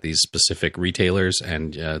use it at these specific retailers,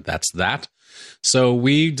 and that's that. So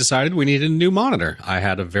we decided we needed a new monitor. I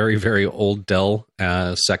had a very, very old Dell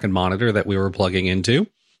second monitor that we were plugging into.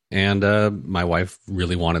 And my wife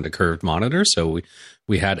really wanted a curved monitor, so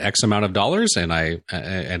we had X amount of dollars and a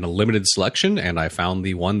limited selection, and I found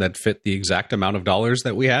the one that fit the exact amount of dollars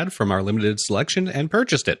that we had from our limited selection and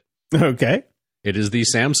purchased it. Okay. It is the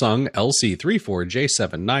Samsung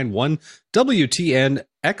LC34J791 WTN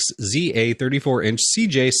XZA 34-inch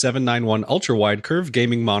CJ791 ultra-wide curved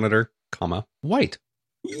gaming monitor, white.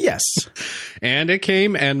 Yes. And it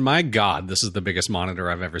came, and my God, this is the biggest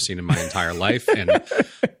monitor I've ever seen in my entire life. And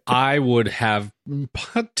I would have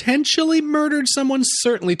potentially murdered someone,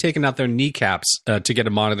 certainly taken out their kneecaps to get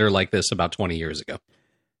a monitor like this about 20 years ago.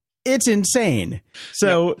 It's insane.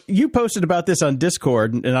 So You posted about this on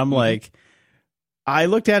Discord, and I'm like, I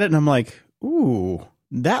looked at it and I'm like, ooh,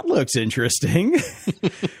 that looks interesting.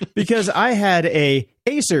 Because I had a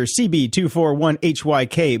Acer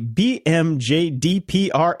CB241HYK BMJ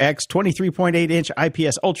DPRX 23.8-inch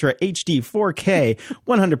IPS Ultra HD 4K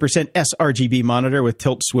 100% sRGB monitor with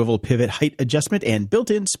tilt swivel pivot height adjustment and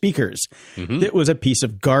built-in speakers. It was a piece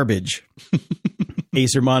of garbage.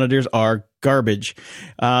 Acer monitors are garbage.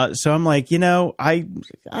 So I'm like, we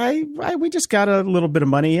just got a little bit of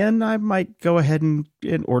money in. I might go ahead and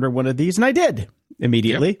order one of these. And I did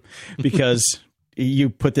immediately because you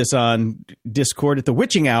put this on Discord at the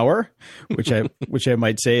witching hour, which I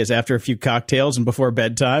might say is after a few cocktails and before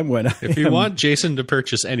bedtime. If you want Jason to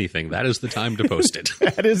purchase anything, that is the time to post it.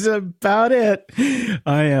 That is about it.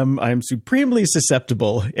 I'm supremely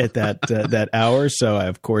susceptible at that hour, so I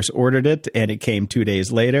of course ordered it, and it came 2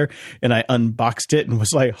 days later, and I unboxed it and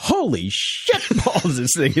was like, "Holy shit balls!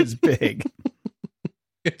 This thing is big."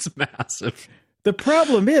 It's massive. The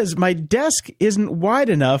problem is my desk isn't wide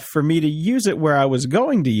enough for me to use it where I was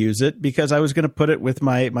going to use it, because I was going to put it with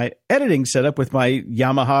my editing setup with my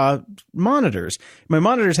Yamaha monitors. My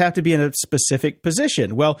monitors have to be in a specific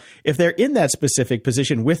position. Well, if they're in that specific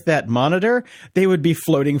position with that monitor, they would be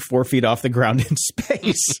floating 4 feet off the ground in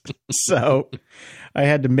space. So I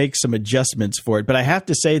had to make some adjustments for it. But I have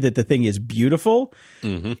to say that the thing is beautiful,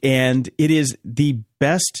 and it is the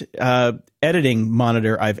best editing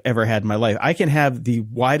monitor I've ever had in my life. I can have the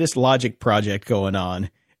widest Logic project going on,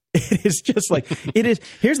 It is just like it is.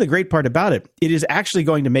 Here's the great part about it. It is actually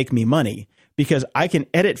going to make me money because I can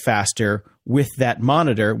edit faster with that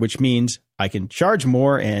monitor, which means I can charge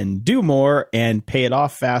more and do more and pay it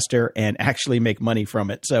off faster and actually make money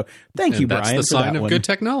from it. So thank you, Brian. That's the sign of good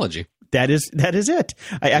technology. That is it.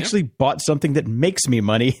 I actually bought something that makes me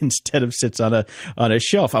money instead of sits on a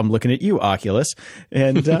shelf. I'm looking at you, Oculus.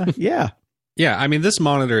 And yeah. Yeah, I mean, this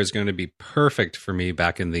monitor is going to be perfect for me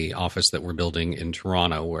back in the office that we're building in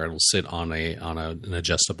Toronto, where it'll sit on an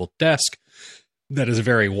adjustable desk that is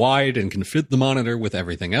very wide and can fit the monitor with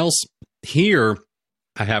everything else. Here,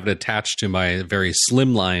 I have it attached to my very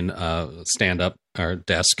slimline stand-up or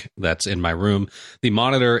desk that's in my room. The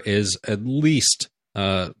monitor is at least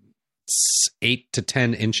 8 to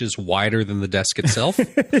 10 inches wider than the desk itself.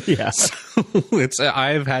 Yeah. So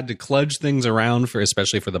I've had to kludge things around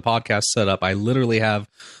especially for the podcast setup. I literally have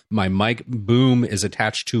my mic boom is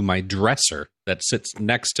attached to my dresser that sits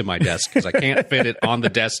next to my desk because I can't fit it on the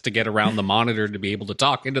desk to get around the monitor to be able to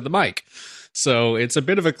talk into the mic. So it's a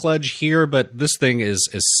bit of a kludge here, but this thing is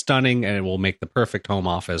stunning, and it will make the perfect home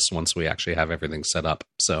office once we actually have everything set up.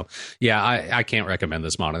 So yeah, I can't recommend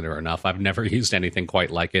this monitor enough. I've never used anything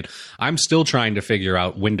quite like it. I'm still trying to figure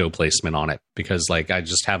out window placement on it because I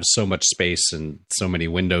just have so much space and so many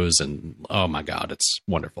windows, and oh my God, it's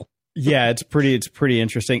wonderful. Yeah, it's pretty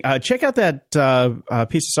interesting. Check out that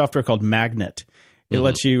piece of software called Magnet. It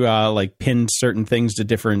lets you pin certain things to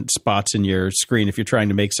different spots in your screen if you're trying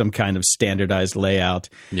to make some kind of standardized layout.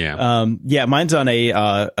 Yeah. Mine's on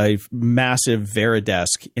a massive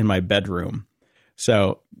Veridesk in my bedroom.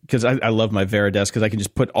 So, because I love my Veridesk because I can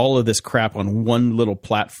just put all of this crap on one little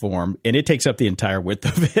platform and it takes up the entire width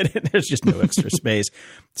of it. And there's just no extra space.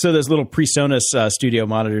 So those little PreSonus studio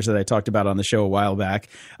monitors that I talked about on the show a while back,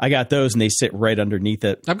 I got those and they sit right underneath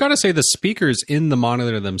it. I've got to say the speakers in the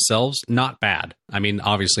monitor themselves, not bad. I mean,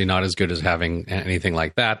 obviously not as good as having anything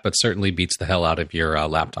like that, but certainly beats the hell out of your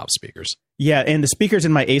laptop speakers. Yeah, and the speakers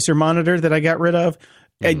in my Acer monitor that I got rid of,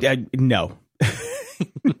 no.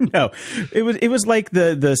 No, it was like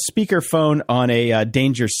the speaker phone on a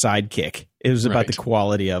Danger Sidekick. It was about the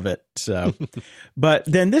quality of it. So, but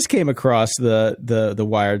then this came across the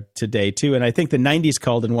wire today too, and I think the 90s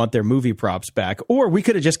called and want their movie props back. Or we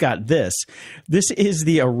could have just got this. This is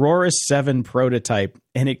the Aurora 7 prototype,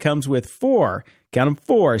 and it comes with four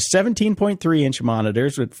 17.3 inch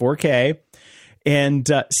monitors with 4K, and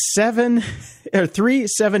three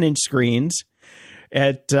 7-inch screens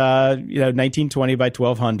at 1920 by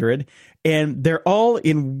 1200, and they're all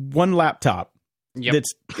in one laptop. Yep.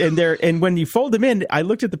 And when you fold them in, I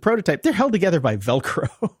looked at the prototype, they're held together by Velcro.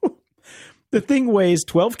 The thing weighs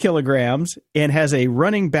 12 kilograms and has a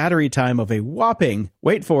running battery time of a whopping,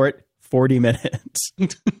 wait for it, 40 minutes.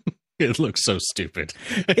 It looks so stupid.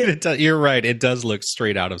 You're right. It does look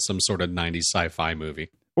straight out of some sort of 90s sci-fi movie.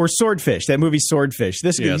 Or Swordfish, that movie Swordfish.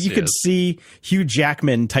 You could see Hugh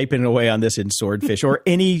Jackman typing away on this in Swordfish, or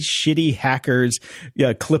any shitty hacker's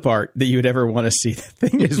clip art that you would ever want to see. The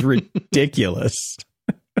thing is ridiculous.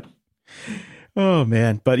 Oh,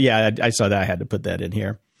 man. But yeah, I saw that. I had to put that in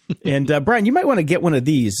here. And Brian, you might want to get one of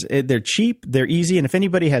these. They're cheap, they're easy, and if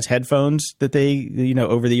anybody has headphones that they,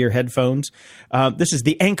 over-the-ear headphones, this is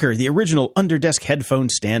the Anker, the original under-desk headphone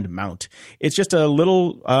stand mount. It's just a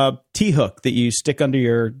little T-hook that you stick under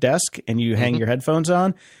your desk and you hang your headphones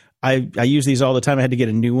on. I use these all the time. I had to get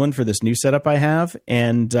a new one for this new setup I have,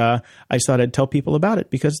 and I just thought I'd tell people about it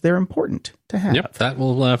because they're important to have. Yep, that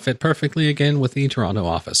will fit perfectly again with the Toronto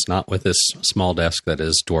office, not with this small desk that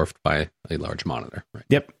is dwarfed by a large monitor. Right?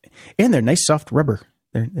 Yep, and they're nice soft rubber.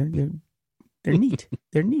 They're neat.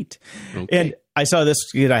 They're neat. Okay. And I saw this.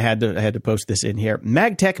 I had to post this in here.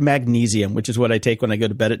 Magtech Magnesium, which is what I take when I go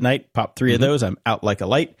to bed at night. Pop 3 of those. I'm out like a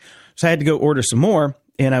light. So I had to go order some more.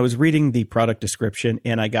 And I was reading the product description,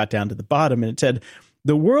 and I got down to the bottom, and it said,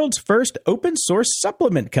 the world's first open source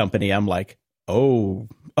supplement company. I'm like, oh,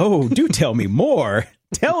 do tell me more.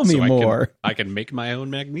 Tell me more. I can make my own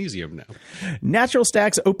magnesium now. Natural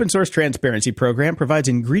Stack's open source transparency program provides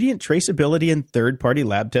ingredient traceability and third-party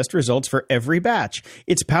lab test results for every batch.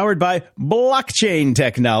 It's powered by blockchain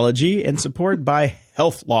technology and supported by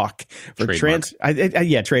HealthLock.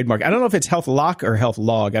 Trademark. I don't know if it's HealthLock or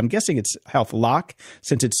HealthLog. I'm guessing it's HealthLock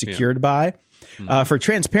since it's secured by. For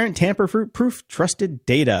transparent, tamper-proof, trusted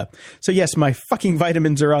data. So yes, my fucking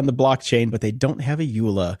vitamins are on the blockchain, but they don't have a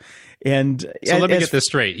EULA. And so let me get this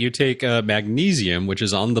straight. You take magnesium, which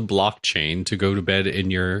is on the blockchain, to go to bed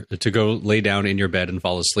to go lay down in your bed and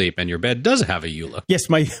fall asleep, and your bed does have a EULA. Yes,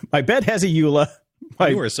 my bed has a EULA.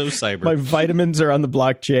 You are so cyber. My vitamins are on the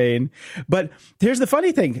blockchain. But here's the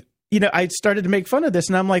funny thing. I started to make fun of this,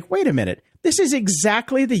 and I'm like, wait a minute. this is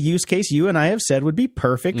exactly the use case you and I have said would be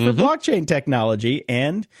perfect for blockchain technology.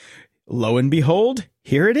 And lo and behold,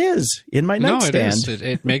 here it is in my nightstand. No, it is.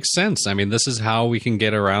 It makes sense. I mean, this is how we can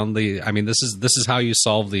get around this is how you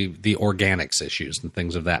solve the organics issues and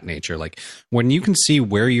things of that nature. Like when you can see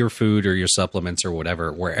where your food or your supplements or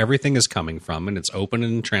whatever, where everything is coming from and it's open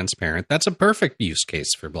and transparent, that's a perfect use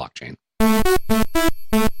case for blockchain.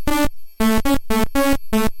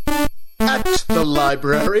 At the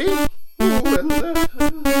library.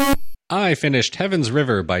 I finished Heaven's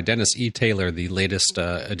River by Dennis E. Taylor, the latest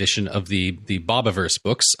edition of the Bobiverse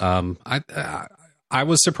books. I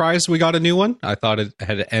was surprised we got a new one. I thought it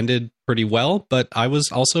had ended pretty well, but I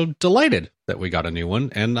was also delighted that we got a new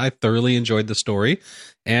one, and I thoroughly enjoyed the story.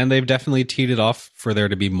 And they've definitely teed it off for there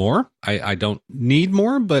to be more. I don't need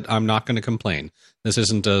more, but I'm not going to complain. This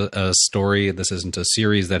isn't a story. This isn't a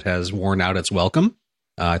series that has worn out its welcome.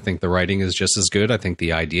 I think the writing is just as good. I think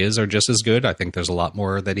the ideas are just as good. I think there's a lot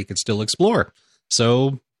more that he could still explore.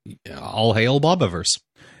 So, all hail Bobiverse.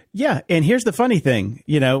 Yeah, and here's the funny thing.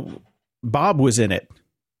 Bob was in it.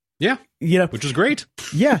 Yeah, which is great.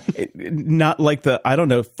 Yeah, not like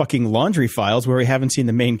fucking Laundry Files where we haven't seen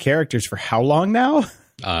the main characters for how long now?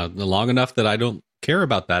 Long enough that I don't care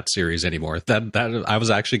about that series anymore. That I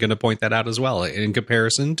was actually going to point that out as well. In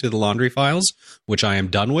comparison to the Laundry Files, which I am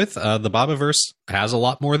done with, the Bobiverse has a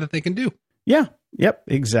lot more that they can do. Yeah. Yep.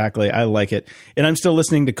 Exactly. I like it, and I'm still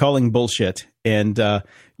listening to Calling Bullshit. And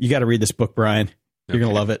you got to read this book, Brian. You're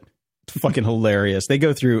gonna love it. It's fucking hilarious. They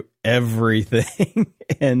go through everything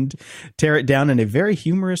and tear it down in a very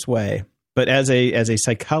humorous way. But as a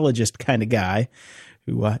psychologist kind of guy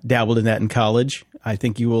who dabbled in that in college, I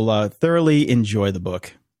think you will thoroughly enjoy the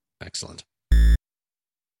book. Excellent.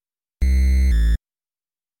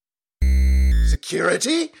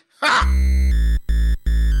 Security? Ha!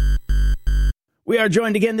 We are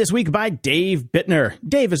joined again this week by Dave Bittner.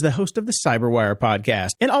 Dave is the host of the Cyberwire podcast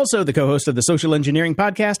and also the co-host of the social engineering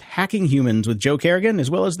podcast Hacking Humans with Joe Kerrigan, as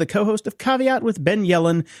well as the co-host of Caveat with Ben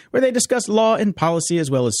Yellen, where they discuss law and policy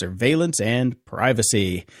as well as surveillance and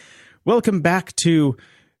privacy. Welcome back to...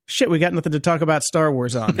 Shit, we got nothing to talk about Star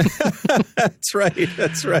Wars on. That's right.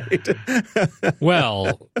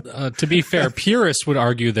 Well, to be fair, purists would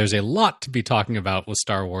argue there's a lot to be talking about with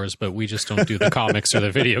Star Wars, but we just don't do the comics or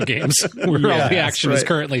the video games where all the action is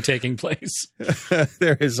currently taking place.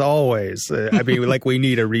 There is always. We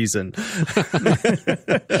need a reason.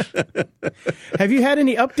 Have you had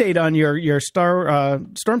any update on your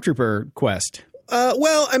Stormtrooper quest?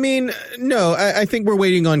 No, I think we're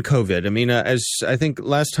waiting on COVID. As I think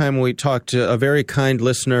last time we talked, a very kind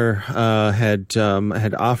listener had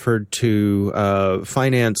offered to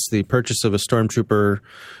finance the purchase of a Stormtrooper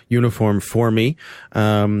uniform for me.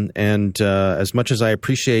 And as much as I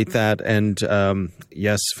appreciate that and,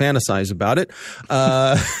 yes, fantasize about it,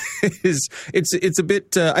 it's a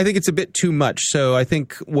bit, I think it's a bit too much. So I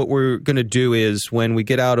think what we're going to do is when we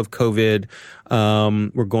get out of COVID,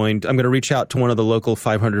 I'm going to reach out to one of the local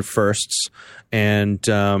 500 Firsts, and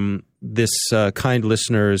this kind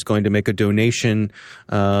listener is going to make a donation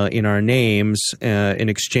in our names in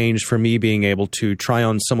exchange for me being able to try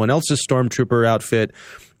on someone else's Stormtrooper outfit,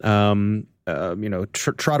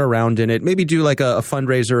 trot around in it, maybe do like a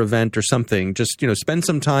fundraiser event or something. Just, spend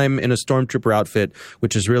some time in a Stormtrooper outfit,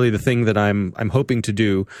 which is really the thing that I'm hoping to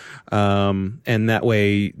do. And that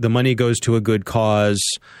way the money goes to a good cause.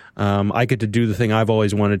 I get to do the thing I've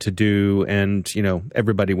always wanted to do, and,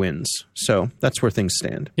 everybody wins. So that's where things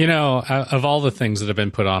stand. Of all the things that have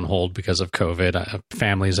been put on hold because of COVID,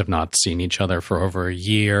 families have not seen each other for over a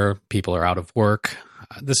year. People are out of work.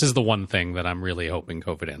 This is the one thing that I'm really hoping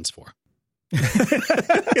COVID ends for.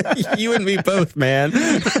 You and me both, man.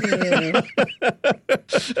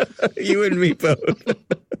 You and me both.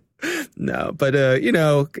 No, but how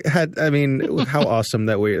awesome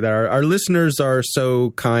that our listeners are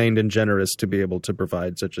so kind and generous to be able to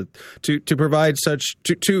provide to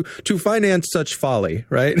finance such folly,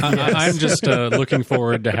 right? Yes. I'm just looking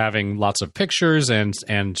forward to having lots of pictures and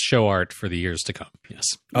show art for the years to come. Yes.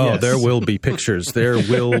 Oh, yes. There will be pictures. There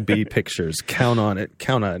will be pictures. Count on it.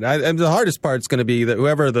 And the hardest part is going to be that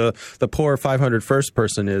whoever the poor 500 First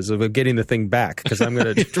person is of getting the thing back, because I'm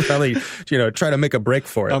going to probably try to make a break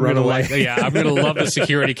for it. I'm going to love the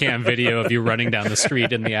security cam video of you running down the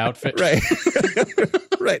street in the outfit. Right.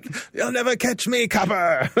 Right. You'll never catch me,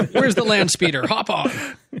 copper. Where's the land speeder? Hop on.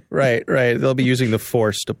 Right. They'll be using the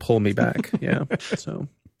Force to pull me back. Yeah. So.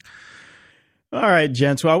 All right,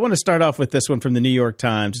 gents. Well, I want to start off with this one from the New York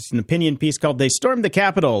Times. It's an opinion piece called "They Stormed the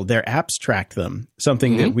Capitol. Their Apps Tracked Them."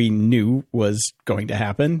 Something that we knew was going to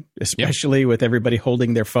happen, especially with everybody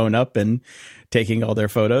holding their phone up and taking all their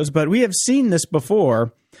photos. But we have seen this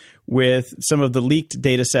before with some of the leaked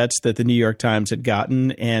data sets that the New York Times had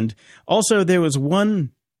gotten. And also there was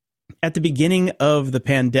one at the beginning of the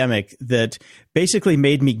pandemic that basically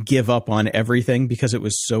made me give up on everything because it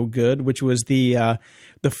was so good, which was the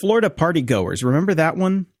Florida party goers. Remember that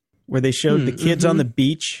one where they showed the kids on the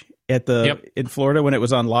beach at in Florida when it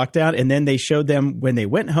was on lockdown, and then they showed them when they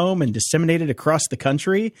went home and disseminated across the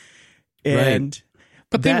country. And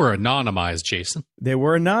But they were anonymized, Jason. They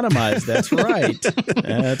were anonymized. That's right.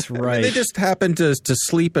 That's right. I mean, they just happened to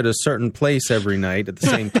sleep at a certain place every night at the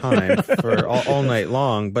same time for all night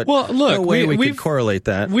long. But well, look, no way we could correlate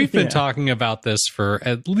that. We've been talking about this for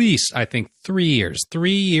at least, I think, 3 years.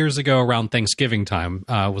 3 years ago, around Thanksgiving time,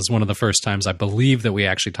 was one of the first times I believe that we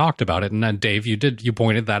actually talked about it. And then, Dave, you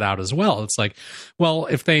pointed that out as well. It's like, well,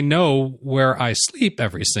 if they know where I sleep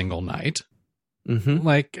every single night,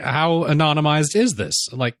 like, how anonymized is this?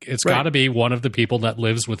 Like, it's got to be one of the people that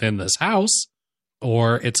lives within this house,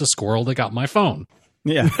 or it's a squirrel that got my phone.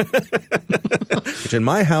 Yeah. Which in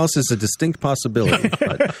my house is a distinct possibility.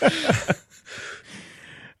 But.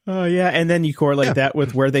 Oh, yeah. And then you correlate that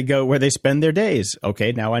with where they go, where they spend their days.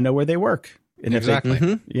 Okay, now I know where they work. And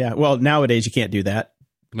exactly. Yeah. Well, nowadays you can't do that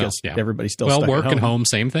because everybody's still stuck work at home. and home,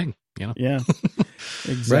 same thing. You know? Yeah.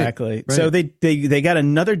 Exactly. Right. So they got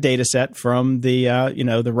another data set from the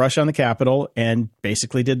the rush on the Capitol and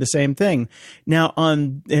basically did the same thing. Now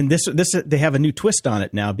this they have a new twist on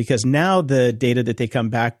it now, because now the data that they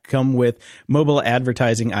come with mobile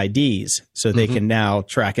advertising IDs, so they can now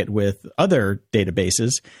track it with other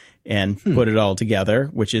databases and put it all together,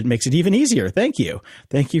 which makes it even easier. Thank you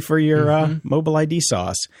for your mobile ID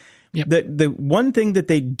sauce. Yep. The one thing that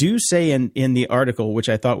they do say in the article, which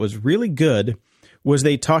I thought was really good, was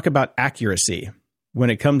they talk about accuracy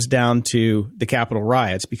when it comes down to the Capitol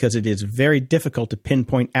riots, because it is very difficult to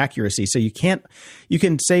pinpoint accuracy. So you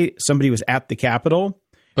can say somebody was at the Capitol,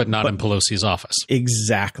 but not in Pelosi's office.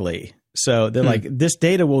 Exactly. So they're like, this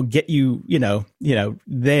data will get you,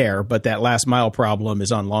 there, but that last mile problem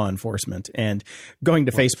is on law enforcement and going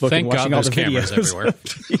to Facebook and watching all the videos everywhere.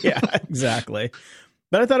 Yeah, exactly.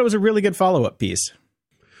 But I thought it was a really good follow-up piece.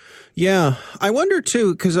 Yeah, I wonder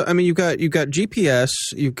too, because I mean, you've got GPS,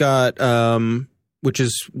 you've got which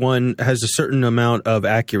is one has a certain amount of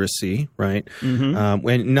accuracy, right?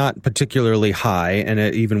 And not particularly high, and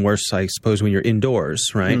even worse, I suppose, when you're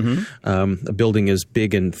indoors, right? A building is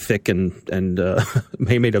big and thick and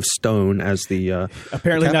made of stone, as the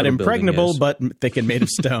apparently not impregnable, but thick and made of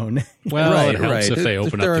stone. Well, it helps if they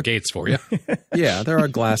open up the gates for you. Yeah, there are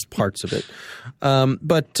glass parts of it,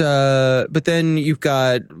 but then you've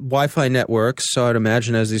got Wi-Fi networks. So I'd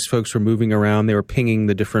imagine as these folks were moving around, they were pinging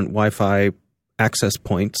the different Wi-Fi access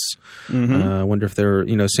points. I wonder if they're,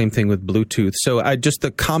 same thing with Bluetooth. So just the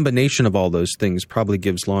combination of all those things probably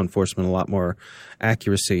gives law enforcement a lot more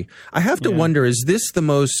accuracy. I have to wonder, is this the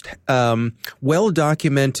most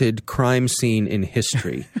well-documented crime scene in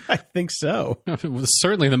history? I think so. It was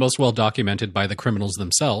certainly the most well-documented by the criminals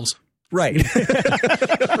themselves. Right.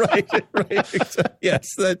 right. Yes,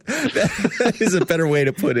 that is a better way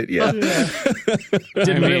to put it. Yeah.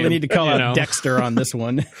 Didn't really need to call out Dexter on this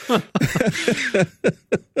one.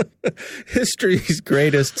 History's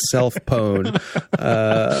greatest self-pwn.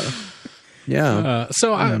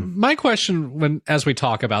 Yeah. My question, as we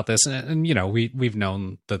talk about this, and we've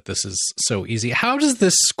known that this is so easy. How does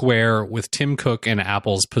this square with Tim Cook and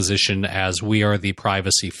Apple's position as we are the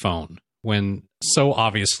privacy phone, when so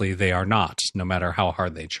obviously they are not, no matter how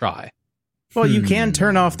hard they try? Well, you can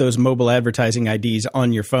turn off those mobile advertising IDs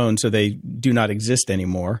on your phone so they do not exist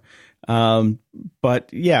anymore. But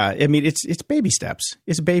yeah, I mean, it's baby steps.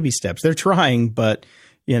 It's baby steps. They're trying, but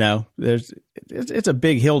it's a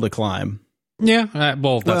big hill to climb. Yeah,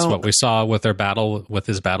 that's what we saw with his battle with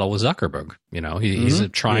Zuckerberg. He's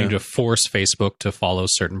trying to force Facebook to follow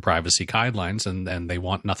certain privacy guidelines, and they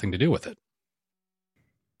want nothing to do with it.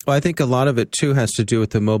 Well, I think a lot of it, too, has to do with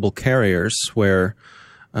the mobile carriers where,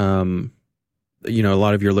 a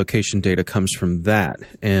lot of your location data comes from that.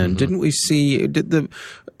 And didn't we see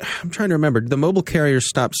I'm trying to remember, did the mobile carriers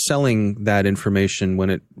stop selling that information when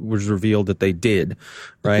it was revealed that they did,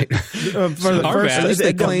 right? For the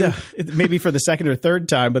first, maybe for the second or third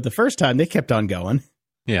time, but the first time they kept on going.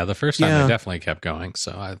 Yeah, the first time they definitely kept going.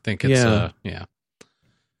 So I think it's,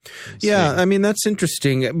 Yeah, I mean, that's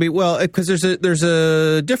interesting. Well, because there's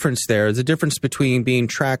a difference there. There's a difference between being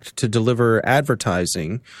tracked to deliver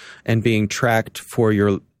advertising and being tracked for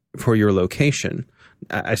your for your location.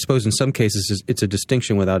 I suppose in some cases it's a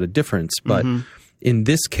distinction without a difference, but in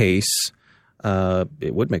this case,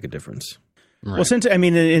 it would make a difference. Right. Well, since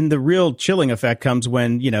in the real chilling effect comes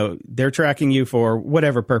when, they're tracking you for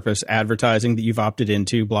whatever purpose, advertising that you've opted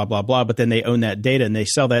into, blah, blah, blah. But then they own that data and they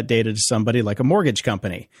sell that data to somebody like a mortgage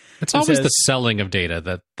company. It's always the selling of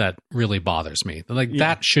data that really bothers me.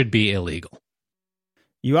 That should be illegal.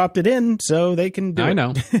 You opted in, so they can do it. I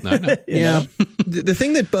know. Yeah. The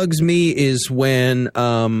thing that bugs me is when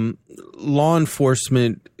law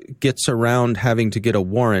enforcement gets around having to get a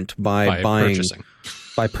warrant by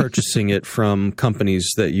purchasing it from companies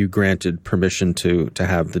that you granted permission to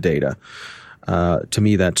have the data. To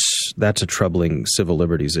me, that's a troubling civil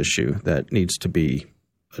liberties issue that needs to be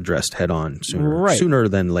addressed head on sooner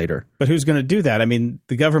than later. But who's going to do that?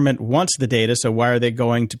 The government wants the data, so why are they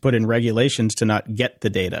going to put in regulations to not get the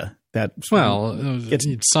data?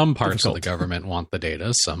 Some parts of the government want the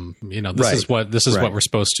data. Some, this is what we're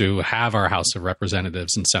supposed to have our House of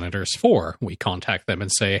Representatives and senators for. We contact them and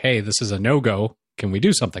say, hey, this is a no-go. Can we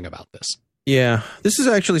do something about this? Yeah, this is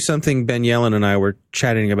actually something Ben Yellen and I were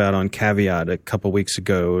chatting about on Caveat a couple weeks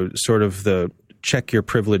ago, sort of the check your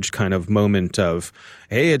privilege kind of moment of,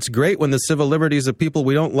 hey, it's great when the civil liberties of people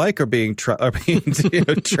we don't like are being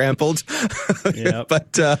trampled. Yep.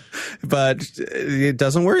 But it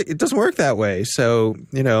doesn't work. It doesn't work that way. So,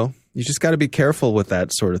 you just got to be careful with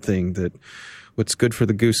that sort of thing, that what's good for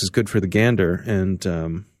the goose is good for the gander. And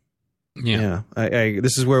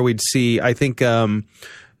this is where we'd see, I think,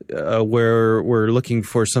 where we're looking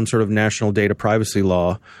for some sort of national data privacy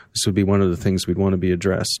law. This would be one of the things we'd want to be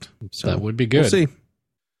addressed. So that would be good. We'll see.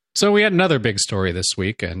 So we had another big story this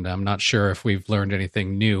week, and I'm not sure if we've learned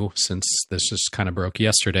anything new since this just kind of broke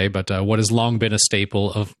yesterday, but what has long been a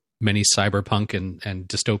staple of many cyberpunk and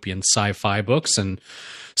dystopian sci-fi books, and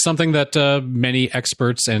something that many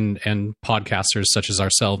experts and podcasters such as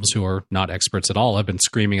ourselves, who are not experts at all, have been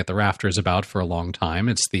screaming at the rafters about for a long time.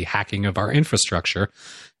 It's the hacking of our infrastructure.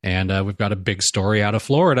 And we've got a big story out of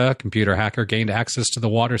Florida. A computer hacker gained access to the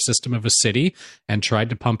water system of a city and tried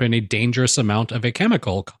to pump in a dangerous amount of a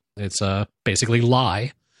chemical. It's basically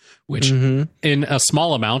lye, which in a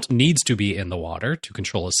small amount needs to be in the water to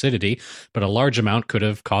control acidity, but a large amount could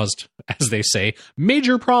have caused, as they say,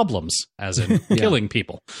 major problems, as in killing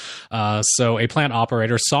people. So a plant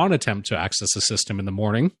operator saw an attempt to access the system in the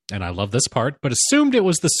morning, and I love this part, but assumed it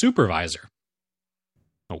was the supervisor.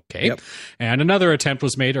 Okay. Yep. And another attempt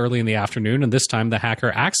was made early in the afternoon, and this time the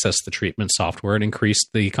hacker accessed the treatment software and increased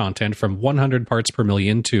the content from 100 parts per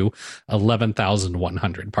million to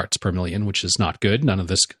 11,100 parts per million, which is not good. None of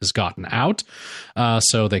this has gotten out.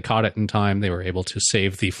 So they caught it in time. They were able to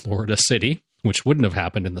save the Florida city, which wouldn't have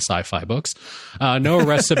happened in the sci-fi books. No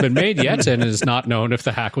arrests have been made yet, and it is not known if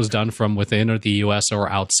the hack was done from within or the U.S. or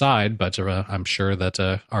outside, but I'm sure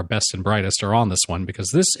that our best and brightest are on this one,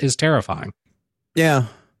 because this is terrifying. Yeah.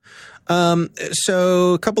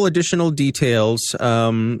 So a couple additional details.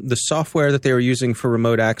 The software that they were using for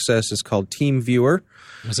remote access is called TeamViewer.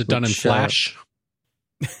 Was it done in Flash?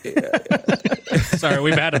 Sorry,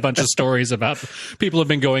 we've had a bunch of stories about people have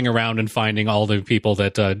been going around and finding all the people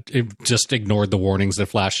that just ignored the warnings that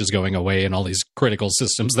Flash is going away and all these critical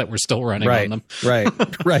systems that were still running on them. Right,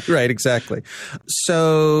 exactly.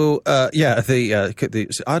 So,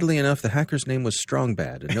 oddly enough, the hacker's name was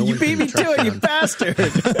Strongbad. And you beat me to it, you bastard!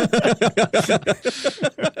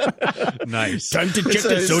 Nice. Time to check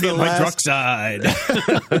the sodium hydroxide.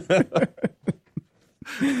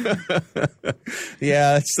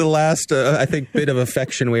 Yeah, it's the last, I think, bit of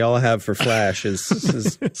affection we all have for Flash is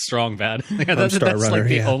Strongbad. Yeah, that's like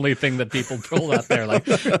the only thing that people pull out there.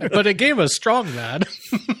 But it gave us Strongbad.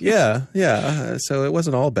 Yeah. So it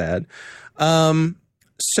wasn't all bad.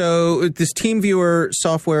 So this TeamViewer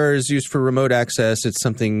software is used for remote access. It's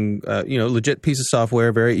something, legit piece of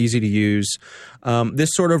software, very easy to use.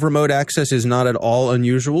 This sort of remote access is not at all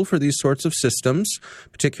unusual for these sorts of systems,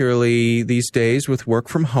 particularly these days with work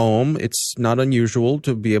from home. It's not unusual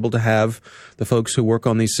to be able to have the folks who work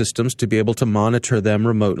on these systems to be able to monitor them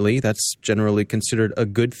remotely. That's generally considered a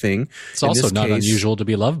good thing. It's also not unusual to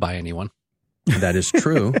be loved by anyone. That is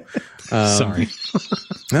true. Sorry.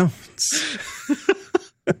 No.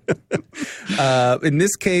 In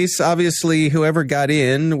this case, obviously, whoever got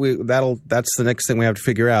in, that's the next thing we have to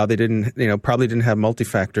figure out. They probably didn't have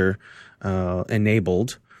multi-factor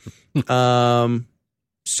enabled. So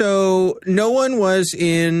no one was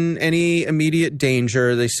in any immediate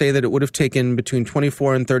danger. They say that it would have taken between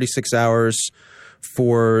 24 and 36 hours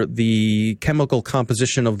for the chemical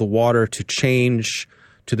composition of the water to change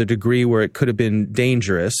to the degree where it could have been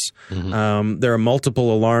dangerous. There are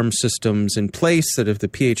multiple alarm systems in place that if the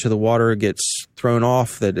pH of the water gets thrown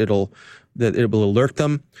off, that it will alert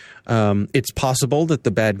them. It's possible that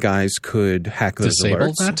the bad guys could hack those Disable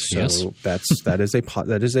alerts. that? So Yes.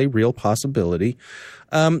 that is a real possibility.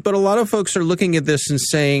 But a lot of folks are looking at this and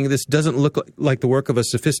saying this doesn't look like the work of a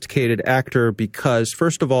sophisticated actor because,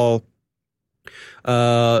 first of all,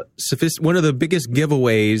 one of the biggest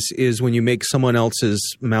giveaways is when you make someone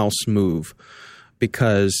else's mouse move,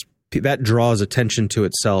 because that draws attention to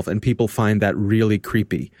itself and people find that really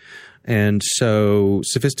creepy. And so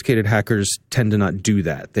sophisticated hackers tend to not do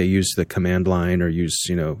that. They use the command line or use,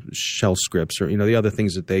 shell scripts or, the other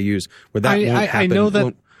things that they use where that won't happen. I know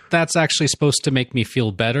that that's actually supposed to make me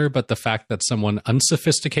feel better, but the fact that someone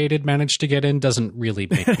unsophisticated managed to get in doesn't really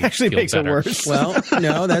make me Actually feel makes better. it worse. Well,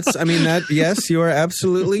 no, yes, you are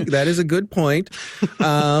absolutely, that is a good point.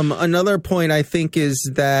 Another point I think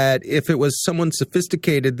is that if it was someone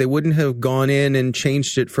sophisticated, they wouldn't have gone in and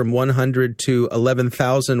changed it from 100 to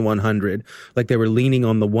 11,100, like they were leaning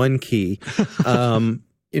on the one key.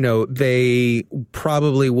 They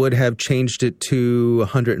probably would have changed it to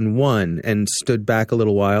 101 and stood back a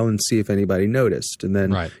little while and see if anybody noticed. And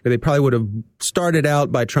then they probably would have started out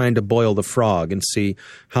by trying to boil the frog and see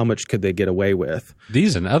how much could they get away with.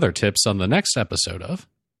 These and other tips on the next episode of.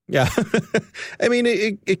 Yeah. I mean,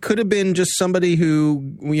 it could have been just somebody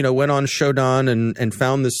who, went on Shodan and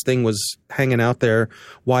found this thing was hanging out there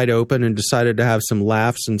wide open and decided to have some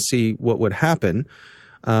laughs and see what would happen.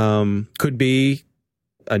 Could be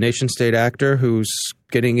a nation-state actor who's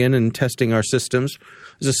getting in and testing our systems.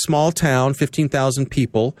 It's a small town, 15,000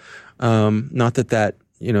 people. Not that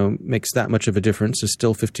makes that much of a difference. There's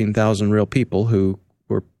still 15,000 real people who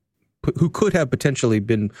could have potentially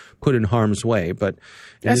been put in harm's way. But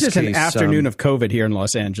that's just an afternoon of COVID here in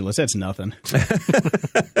Los Angeles. That's nothing.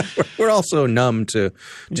 We're also numb to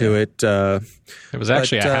it. It was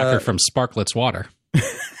actually a hacker from Sparklet's Water.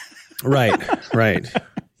 Right.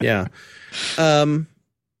 Yeah.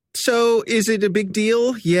 So is it a big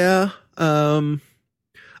deal? Yeah.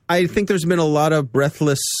 I think there's been a lot of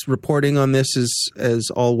breathless reporting on this as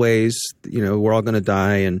always. We're all going to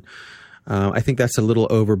die. And I think that's a little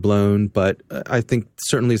overblown. But I think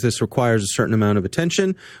certainly this requires a certain amount of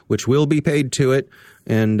attention, which will be paid to it.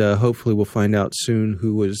 And hopefully we'll find out soon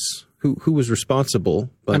who was responsible.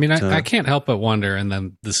 But, I can't help but wonder, and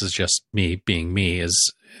then this is just me being me,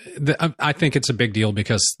 I think it's a big deal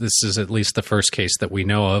because this is at least the first case that we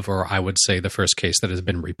know of, or I would say the first case that has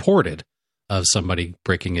been reported of somebody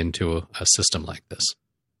breaking into a system like this.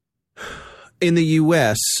 In the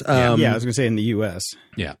U.S. I was going to say in the U.S.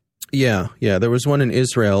 Yeah. Yeah. There was one in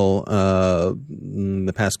Israel in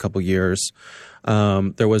the past couple years.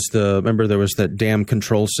 There was that dam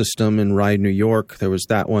control system in Rye, New York. There was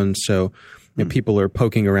that one. So people are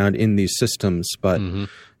poking around in these systems. But in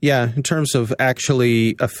terms of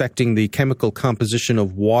actually affecting the chemical composition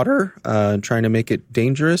of water, trying to make it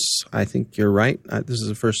dangerous, I think you're right. This is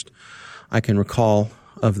the first I can recall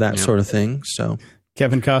of that sort of thing. So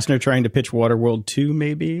Kevin Costner trying to pitch Waterworld 2,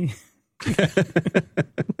 maybe?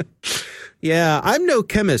 Yeah, I'm no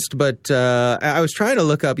chemist, but I was trying to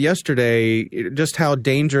look up yesterday just how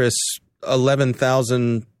dangerous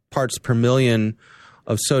 11,000 parts per million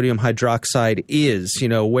of sodium hydroxide is.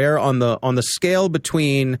 Where on the scale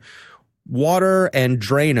between water and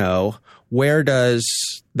Drano, where does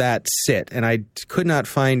that sit? And I could not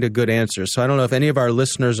find a good answer. So I don't know if any of our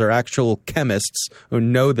listeners are actual chemists who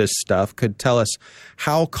know this stuff could tell us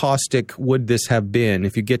how caustic would this have been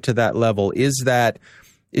if you get to that level. Is that,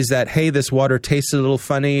 hey, this water tastes a little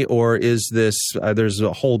funny, or is this, there's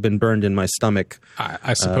a hole been burned in my stomach?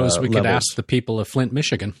 I suppose we could ask the people of Flint,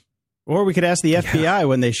 Michigan. Or we could ask the FBI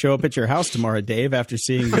when they show up at your house tomorrow, Dave, after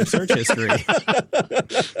seeing your search history.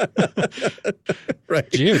 Right.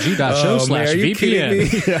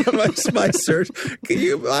 GOG.show/VPN. Yeah, my search.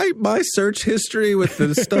 My search history with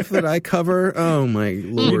the stuff that I cover. Oh my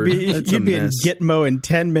Lord. You'd be in Gitmo in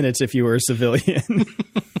 10 minutes if you were a civilian.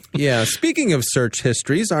 Yeah. Speaking of search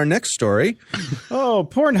histories, our next story. Oh,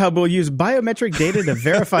 Pornhub will use biometric data to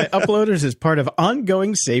verify uploaders as part of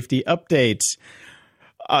ongoing safety updates.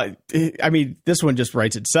 This one just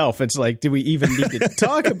writes itself. It's like, do we even need to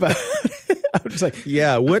talk about it? I'm just like,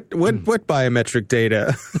 yeah, what biometric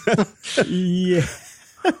data? Yeah.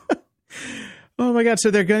 Oh my God.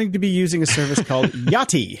 So they're going to be using a service called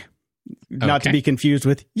Yachty, not to be confused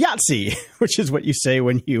with Yahtzee, which is what you say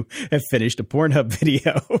when you have finished a Pornhub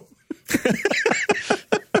video.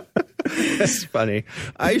 That's funny.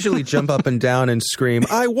 I usually jump up and down and scream,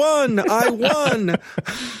 I won!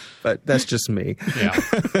 but that's just me. Yeah.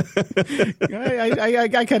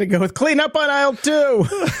 I kind of go with clean up on aisle 2.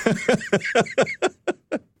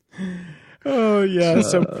 Oh, yeah.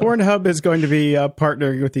 So Pornhub is going to be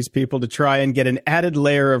partnering with these people to try and get an added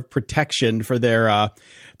layer of protection for their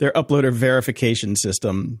uploader verification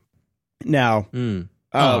system. Now,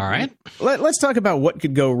 All right. Let's talk about what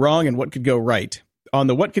could go wrong and what could go right. On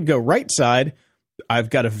the what could go right side, I've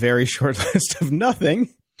got a very short list of nothing.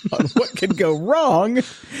 On what could go wrong,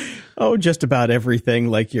 just about everything,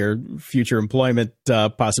 like your future employment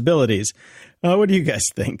possibilities. What do you guys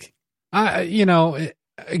think?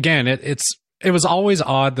 Again, it was always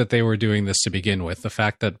odd that they were doing this to begin with. The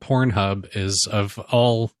fact that Pornhub is, of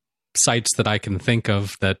all sites that I can think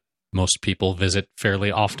of that most people visit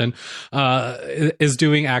fairly often, is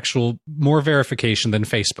doing actual more verification than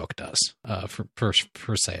Facebook does,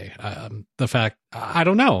 per se. The fact, I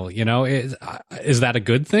don't know, is that a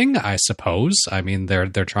good thing? I suppose. I mean, they're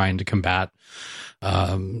trying to combat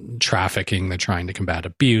trafficking, they're trying to combat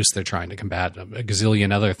abuse, they're trying to combat a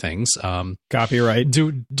gazillion other things. Copyright.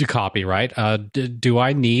 Do copyright. Do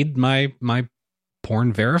I need my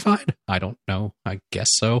porn verified? I don't know. I guess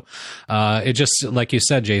so. It just, like you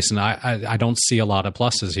said, Jason, I don't see a lot of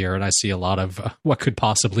pluses here, and I see a lot of what could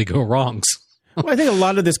possibly go wrongs. Well, I think a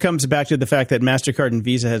lot of this comes back to the fact that MasterCard and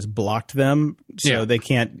Visa has blocked them, so they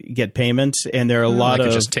can't get payments, and there are a lot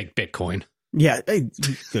of... just take Bitcoin. Yeah, hey,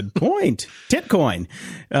 good point. Titcoin.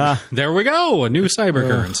 There we go. A new cyber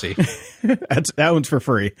currency. That one's for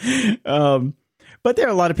free. But there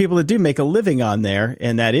are a lot of people that do make a living on there,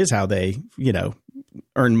 and that is how they,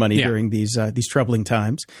 earn money during these troubling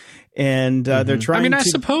times. And they're trying I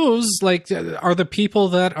suppose, are the people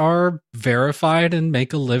that are verified and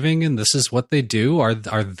make a living and this is what they do, are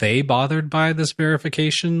they bothered by this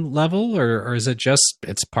verification level? Or is it just,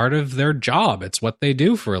 it's part of their job? It's what they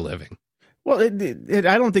do for a living? Well, I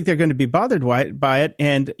don't think they're going to be bothered by it.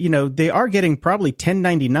 And, they are getting probably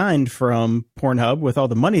 1099 from Pornhub with all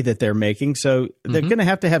the money that they're making. So they're going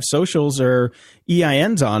to have socials or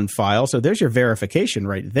EINs on file. So there's your verification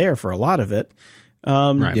right there for a lot of it.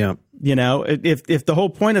 Right. Yeah. If the whole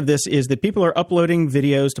point of this is that people are uploading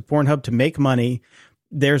videos to Pornhub to make money,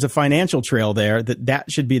 there's a financial trail there that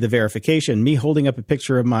should be the verification. Me holding up a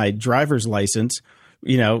picture of my driver's license,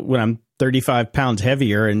 when I'm 35 pounds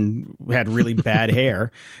heavier and had really bad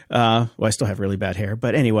hair. I still have really bad hair,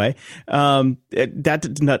 but anyway,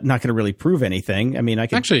 that's not going to really prove anything. I mean, I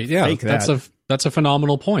can fake that. That's a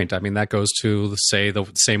phenomenal point. I mean, that goes to say the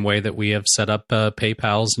same way that we have set up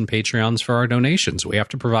PayPals and Patreons for our donations. We have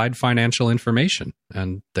to provide financial information,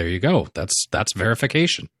 and there you go. That's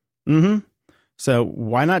verification. Mm-hmm. So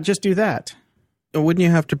why not just do that? Wouldn't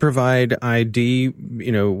you have to provide ID,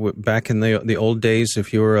 back in the old days,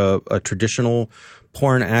 if you were a traditional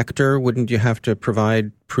porn actor, wouldn't you have to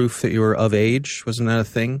provide proof that you were of age? Wasn't that a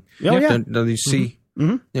thing? Oh, yeah. Don't you see,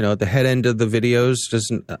 at the head end of the videos,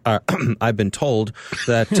 I've been told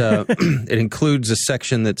that it includes a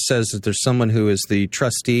section that says that there's someone who is the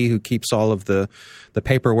trustee who keeps all of the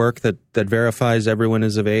paperwork that verifies everyone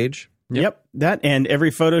is of age. Yep, that and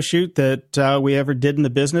every photo shoot that we ever did in the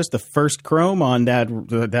business, the first Chrome on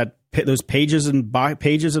those pages and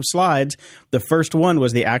pages of slides, the first one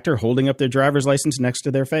was the actor holding up their driver's license next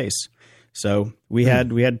to their face. So we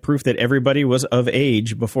had proof that everybody was of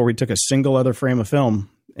age before we took a single other frame of film,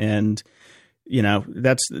 and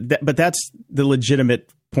that's the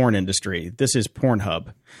legitimate porn industry. This is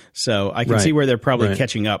Pornhub, so I can see where they're probably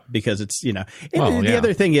catching up because it's the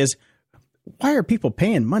other thing is, why are people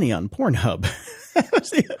paying money on Pornhub?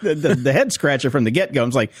 the head scratcher from the get-go. I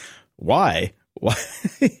was like, why?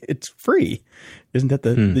 It's free. Isn't that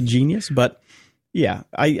the genius? But yeah,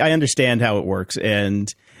 I understand how it works.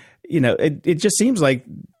 And, it just seems like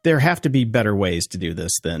there have to be better ways to do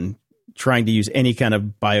this than trying to use any kind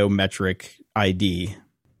of biometric ID.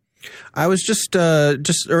 I was just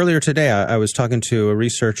earlier today, I was talking to a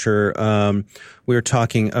researcher. We were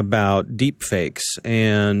talking about deep fakes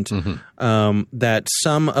and that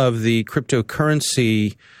some of the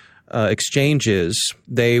cryptocurrency exchanges,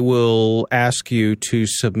 they will ask you to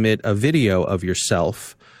submit a video of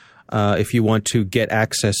yourself if you want to get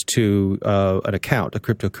access to an account, a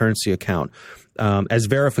cryptocurrency account. As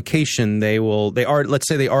verification, let's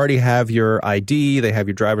say they already have your ID, they have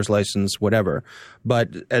your driver's license, whatever. But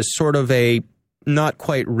as sort of a not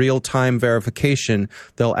quite real-time verification,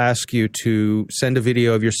 they'll ask you to send a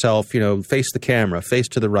video of yourself, face the camera, face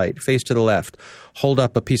to the right, face to the left, hold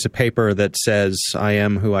up a piece of paper that says, I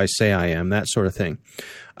am who I say I am, that sort of thing.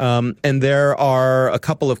 And there are a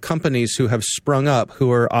couple of companies who have sprung up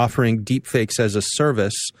who are offering deepfakes as a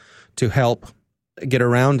service to help get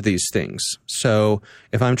around these things. So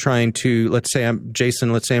if I'm trying to, let's say I'm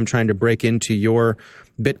trying to break into your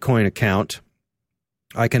Bitcoin account,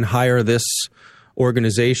 I can hire this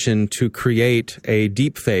organization to create a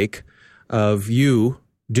deep fake of you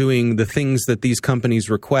doing the things that these companies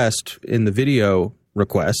request in the video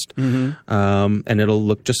request, and it'll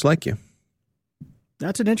look just like you.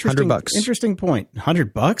 That's an interesting point.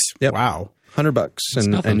 $100? Yep. Wow.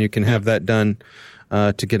 $100, and you can have that done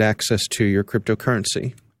to get access to your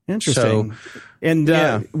cryptocurrency. Interesting.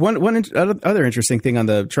 So, one other interesting thing on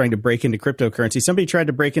the trying to break into cryptocurrency, somebody tried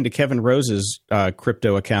to break into Kevin Rose's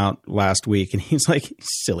crypto account last week, and he's like,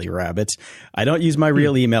 silly rabbits. I don't use my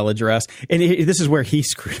real email address. And this is where he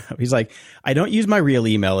screwed up. He's like, I don't use my real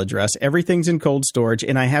email address. Everything's in cold storage,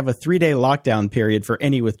 and I have a 3-day lockdown period for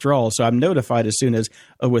any withdrawal. So I'm notified as soon as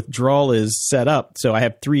a withdrawal is set up. So I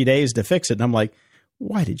have 3 days to fix it. And I'm like,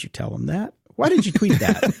 why did you tell him that? Why did you tweet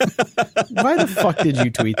that? Why the fuck did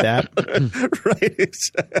you tweet that?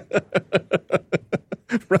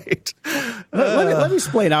 Right. Let me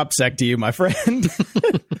explain OPSEC to you, my friend.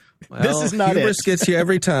 Well, this is not hubris gets you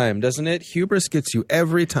every time, doesn't it? Hubris gets you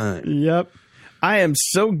every time. Yep. I am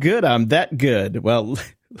so good. I'm that good. Well,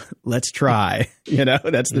 let's try.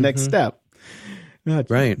 That's the next step.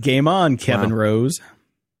 Right. Game on, Kevin Rose.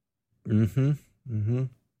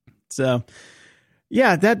 So...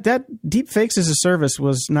 yeah, that deep fakes as a service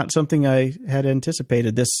was not something I had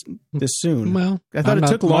anticipated this soon. Well, I thought it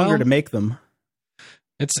took longer to make them.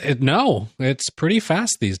 It's pretty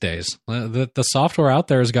fast these days. The software out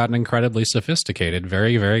there has gotten incredibly sophisticated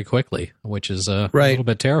very, very quickly, which is a little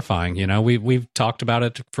bit terrifying. We've talked about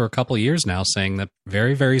it for a couple of years now, saying that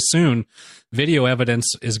very, very soon, video evidence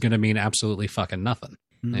is going to mean absolutely fucking nothing.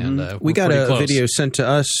 And we got a video sent to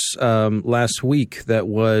us last week that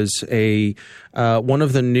was one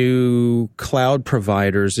of the new cloud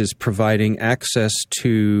providers is providing access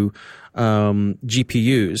to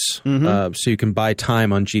GPUs, so you can buy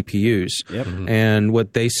time on GPUs. Yep. And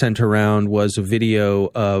what they sent around was a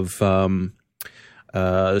video of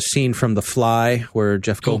a scene from The Fly where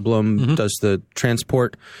Jeff Goldblum does the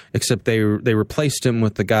transport, except they replaced him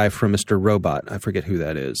with the guy from Mr. Robot. I forget who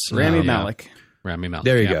that is. Rami Malek. Rami Malek.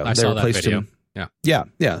 There you go. I they saw replaced that video. Him. Yeah.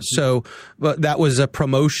 So that was a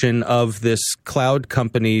promotion of this cloud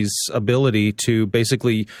company's ability to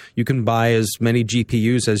basically, you can buy as many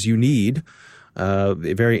GPUs as you need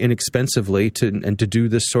very inexpensively to do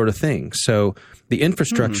this sort of thing. So the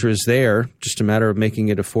infrastructure is there, just a matter of making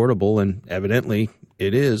it affordable, and evidently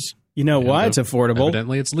it is. You know why it's affordable?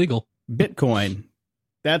 Evidently it's legal. Bitcoin.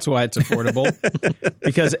 That's why it's affordable,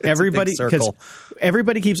 because everybody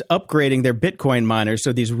keeps upgrading their Bitcoin miners.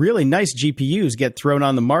 So these really nice GPUs get thrown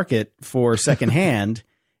on the market for secondhand,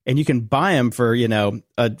 and you can buy them for,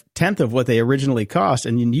 a tenth of what they originally cost.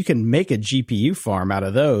 And you can make a GPU farm out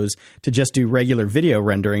of those to just do regular video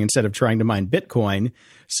rendering instead of trying to mine Bitcoin.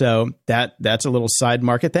 So that's a little side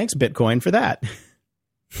market. Thanks, Bitcoin, for that.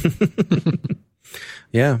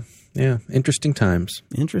 Yeah, interesting times.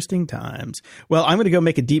 Interesting times. Well, I'm going to go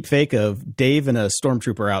make a deep fake of Dave in a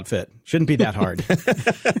stormtrooper outfit. Shouldn't be that hard. That's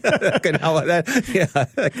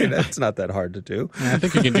not that hard to do. I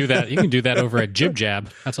think you can do that. You can do that over at Jib Jab.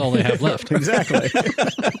 That's all they have left. Exactly.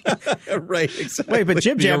 Right. Exactly. Wait, but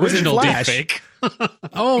Jib Jab was in Flash. Deep fake.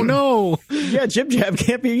 Oh no! Yeah, Jib Jab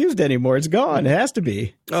can't be used anymore. It's gone. It has to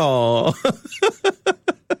be. Oh.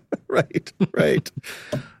 Right.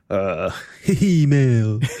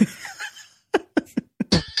 Email.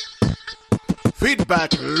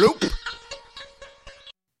 Feedback loop.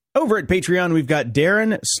 Over at Patreon, we've got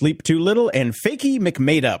Darren, Sleep Too Little, and Fakey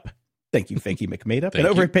McMadeUp. Thank you, Fakey McMadeUp. And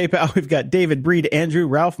over at PayPal, we've got David, Breed, Andrew,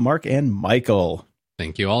 Ralph, Mark, and Michael.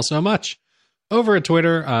 Thank you all so much. Over at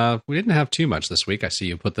Twitter, we didn't have too much this week. I see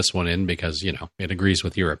you put this one in because, it agrees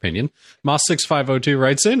with your opinion. Moss6502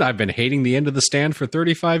 writes in, I've been hating the end of the stand for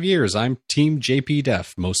 35 years. I'm Team JP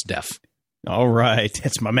Def, most deaf. All right.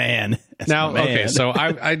 That's my man. Okay, so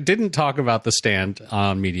I didn't talk about the stand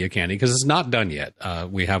on Media Candy because it's not done yet.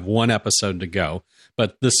 We have one episode to go.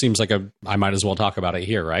 But this seems like I might as well talk about it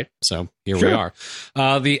here, right? So here we are.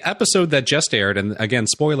 The episode that just aired, and again,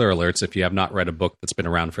 spoiler alerts if you have not read a book that's been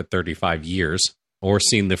around for 35 years or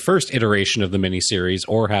seen the first iteration of the miniseries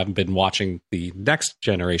or have been watching the next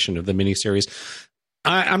generation of the miniseries,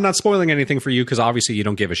 I'm not spoiling anything for you because obviously you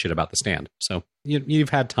don't give a shit about the stand. So you've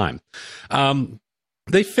had time.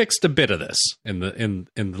 They fixed a bit of this in the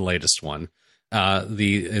latest one.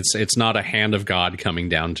 It's not a hand of God coming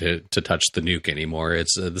down to touch the nuke anymore.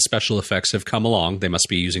 It's the special effects have come along. They must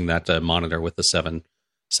be using that monitor with the 7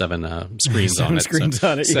 screens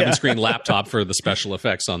on it. Yeah. Screen laptop for the special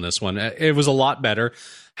effects on this one. It was a lot better.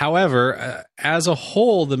 However, as a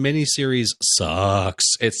whole, the miniseries sucks.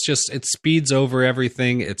 It speeds over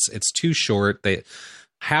everything. It's too short.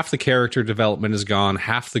 Half the character development is gone.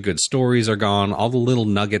 Half the good stories are gone. All the little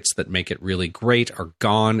nuggets that make it really great are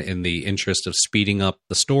gone in the interest of speeding up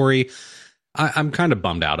the story. I'm kind of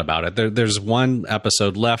bummed out about it. There's one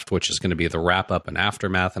episode left, which is going to be the wrap up and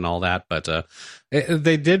aftermath and all that. But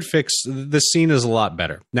they did fix the scene is a lot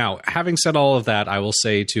better. Now, having said all of that, I will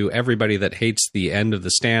say to everybody that hates the end of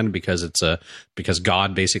The Stand because because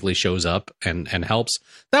God basically shows up and helps.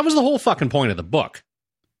 That was the whole fucking point of the book.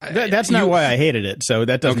 That's not why I hated it, so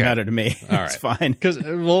that doesn't matter to me. All right. It's fine. Because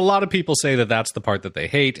a lot of people say that that's the part that they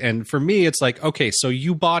hate. And for me, it's like, okay, so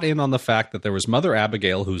you bought in on the fact that there was Mother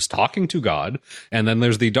Abigail who's talking to God, and then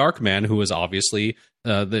there's the Dark Man who is obviously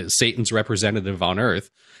the Satan's representative on Earth.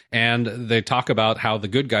 And they talk about how the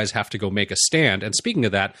good guys have to go make a stand. And speaking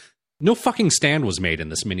of that, no fucking stand was made in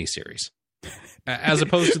this miniseries. As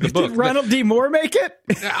opposed to the book. Did Ronald D. Moore make it?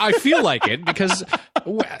 I feel like it because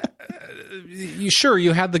sure,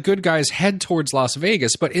 you had the good guys head towards Las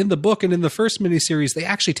Vegas, but in the book and in the first miniseries, they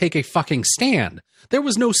actually take a fucking stand. There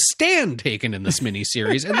was no stand taken in this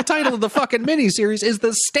miniseries, and the title of the fucking miniseries is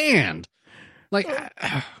The Stand. Like,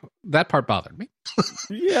 that part bothered me.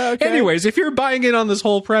 Yeah, okay. Anyways, if you're buying in on this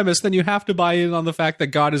whole premise, then you have to buy in on the fact that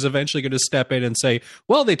God is eventually going to step in and say,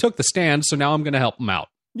 well, they took the stand, so now I'm going to help them out.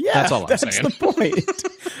 Yeah, that's all I'm saying. That's the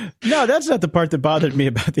point. No, that's not the part that bothered me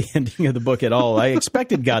about the ending of the book at all. I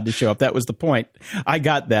expected God to show up. That was the point. I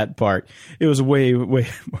got that part. It was way more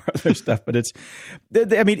other stuff, but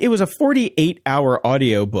it was a 48-hour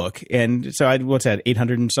audio book. And so what's that,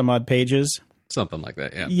 800 and some odd pages? Something like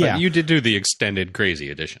that, yeah. Yeah. But you did do the extended crazy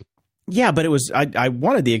edition. Yeah, but it was I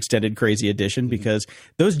wanted the extended crazy edition because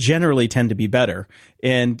those generally tend to be better.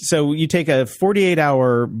 And so you take a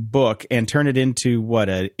 48-hour book and turn it into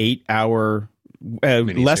an 8-hour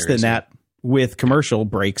less than that with commercial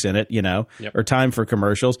breaks in it, or time for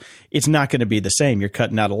commercials. It's not going to be the same. You're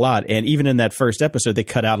cutting out a lot. And even in that first episode, they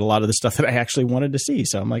cut out a lot of the stuff that I actually wanted to see.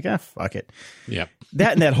 So I'm like, fuck it. Yeah.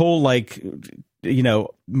 That and that whole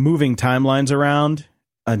moving timelines around.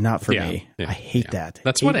 Not for me. Yeah, I hate that.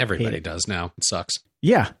 That's what everybody does now. It sucks.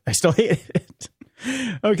 Yeah, I still hate it.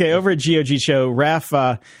 Okay, over at GOG Show,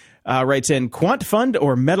 Raph writes in, Quant Fund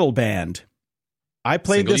or Metal Band? I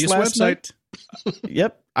played this last night.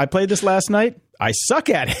 Yep, I played this last night. I suck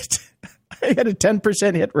at it. I had a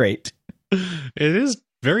 10% hit rate. It is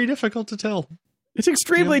very difficult to tell. It's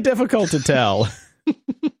extremely difficult to tell.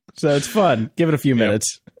 So it's fun. Give it a few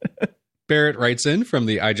minutes. Barrett writes in from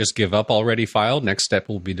the I Just Give Up Already file. Next step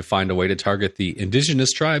will be to find a way to target the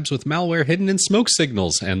indigenous tribes with malware hidden in smoke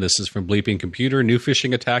signals. And this is from Bleeping Computer. New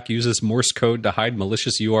phishing attack uses Morse code to hide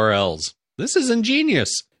malicious URLs. This is ingenious.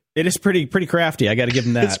 It is pretty crafty. I got to give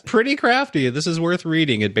them that. It's pretty crafty. This is worth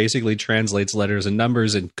reading. It basically translates letters and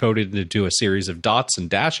numbers and coded into a series of dots and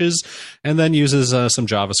dashes, and then uses some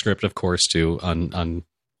JavaScript, of course, to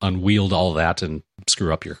unwield all that and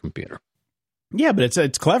screw up your computer. Yeah, but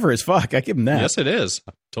it's clever as fuck. I give him that. Yes, it is.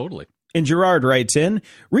 Totally. And Gerard writes in,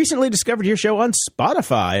 recently discovered your show on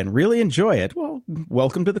Spotify and really enjoy it. Well,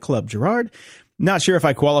 welcome to the club, Gerard. Not sure if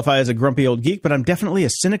I qualify as a grumpy old geek, but I'm definitely a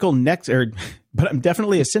cynical Gen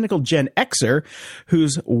Xer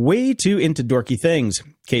who's way too into dorky things.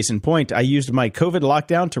 Case in point, I used my COVID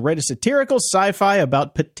lockdown to write a satirical sci-fi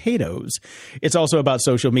about potatoes. It's also about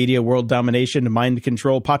social media, world domination, mind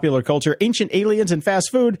control, popular culture, ancient aliens, and fast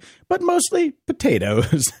food, but mostly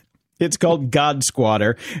potatoes. It's called God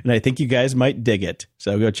Squatter, and I think you guys might dig it.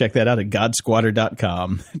 So go check that out at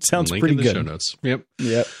godsquatter.com. It sounds Link pretty in the good. Show notes. Yep.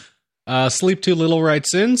 Sleep Too Little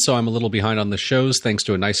writes in, so I'm a little behind on the shows thanks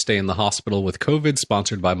to a nice stay in the hospital with COVID,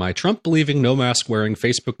 sponsored by my Trump-believing, no-mask-wearing,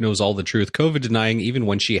 Facebook knows all the truth, COVID-denying, even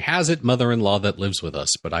when she has it, mother-in-law that lives with us.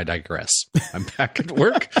 But I digress. I'm back at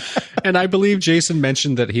work, and I believe Jason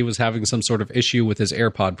mentioned that he was having some sort of issue with his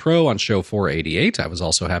AirPod Pro on show 488. I was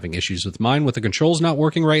also having issues with mine with the controls not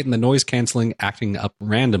working right and the noise canceling acting up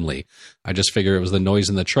randomly. I just figure it was the noise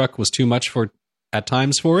in the truck was too much at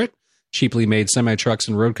times for it. Cheaply made semi-trucks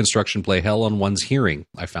and road construction play hell on one's hearing.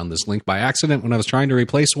 I found this link by accident when I was trying to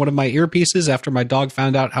replace one of my earpieces after my dog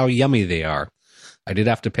found out how yummy they are. I did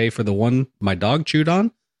have to pay for the one my dog chewed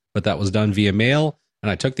on, but that was done via mail,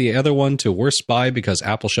 and I took the other one to Worst Buy because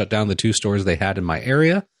Apple shut down the 2 stores they had in my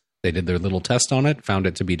area. They did their little test on it, found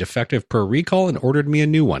it to be defective per recall, and ordered me a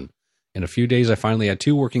new one. In a few days, I finally had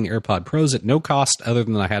 2 working AirPod Pros at no cost other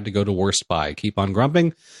than I had to go to Worst Buy. Keep on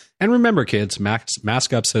grumping. And remember, kids,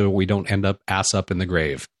 mask up so we don't end up ass up in the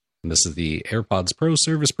grave. And this is the AirPods Pro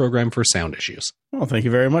service program for sound issues. Well, thank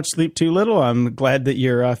you very much, Sleep Too Little. I'm glad that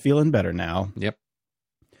you're feeling better now. Yep.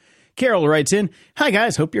 Carol writes in, "Hi,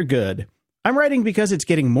 guys. Hope you're good. I'm writing because it's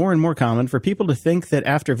getting more and more common for people to think that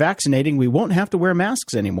after vaccinating, we won't have to wear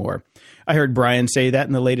masks anymore. I heard Brian say that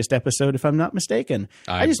in the latest episode, if I'm not mistaken.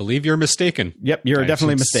 I believe you're mistaken. Yep, you're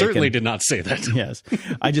definitely mistaken. Certainly did not say that. Yes.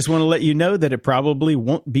 I just want to let you know that it probably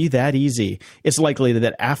won't be that easy. It's likely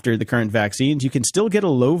that after the current vaccines, you can still get a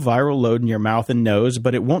low viral load in your mouth and nose,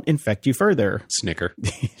 but it won't infect you further." Snicker.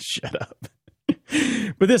 Shut up.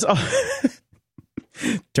 But this...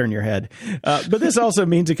 Turn your head. But this also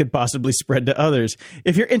means it could possibly spread to others.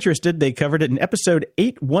 If you're interested, they covered it in episode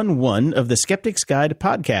 811 of the Skeptic's Guide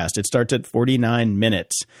podcast. It starts at 49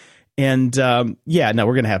 minutes. And we're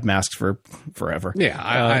going to have masks for forever. Yeah,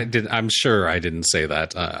 I'm sure I didn't say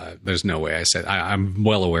that. There's no way I said. I'm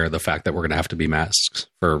well aware of the fact that we're going to have to be masks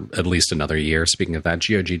for at least another year. Speaking of that,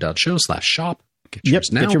 GOG.show/shop. Get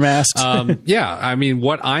yours now. Get your masks. Yeah, I mean,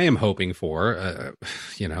 what I am hoping for,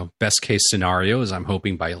 best case scenario is I'm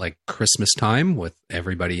hoping by like Christmas time, with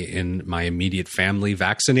everybody in my immediate family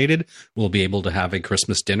vaccinated, we'll be able to have a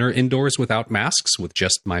Christmas dinner indoors without masks with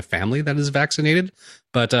just my family that is vaccinated.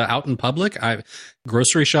 But out in public,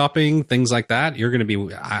 grocery shopping, things like that, you're going to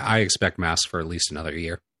be, I expect masks for at least another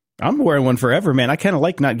year. I'm wearing one forever, man. I kind of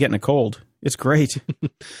like not getting a cold. It's great.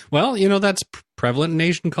 Well, that's prevalent in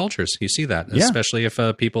Asian cultures. You see that, especially if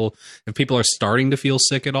people are starting to feel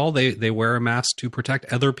sick at all, they wear a mask to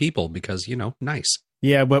protect other people because, nice.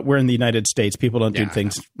 Yeah, but we're in the United States. People don't do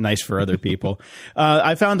things nice for other people.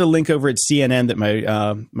 I found a link over at CNN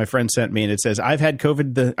that my friend sent me, and it says, I've had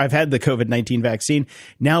the COVID-19 vaccine.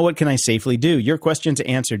 Now what can I safely do? Your question's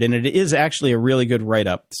answered. And it is actually a really good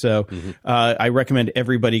write-up. So I recommend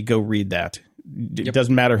everybody go read that. It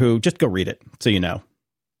doesn't matter who, just go read it so you know.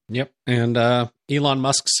 Yep. And Elon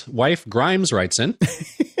Musk's wife, Grimes, writes in,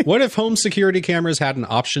 what if home security cameras had an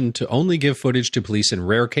option to only give footage to police in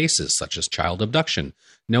rare cases, such as child abduction?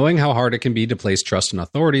 Knowing how hard it can be to place trust in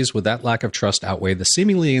authorities, would that lack of trust outweigh the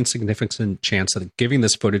seemingly insignificant chance that giving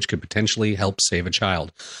this footage could potentially help save a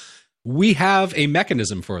child? We have a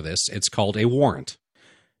mechanism for this. It's called a warrant.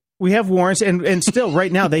 We have warrants, and still,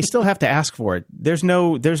 right now, they still have to ask for it. There's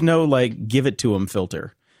no like give it to them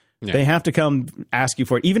filter. Yeah. They have to come ask you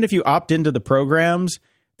for it. Even if you opt into the programs,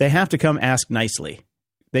 they have to come ask nicely.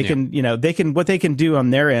 They can, what they can do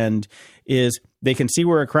on their end is they can see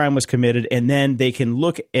where a crime was committed, and then they can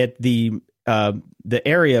look at the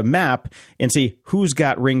area map and see who's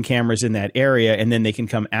got Ring cameras in that area, and then they can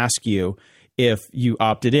come ask you if you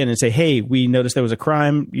opted in and say, hey, we noticed there was a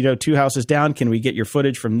crime, 2 houses down. Can we get your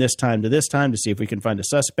footage from this time to this time to see if we can find a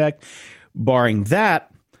suspect? Barring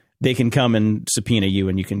that, they can come and subpoena you,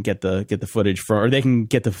 and you can get the footage or they can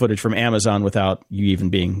get the footage from Amazon without you even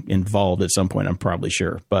being involved at some point, I'm probably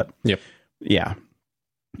sure. But yeah.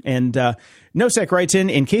 And Nosec writes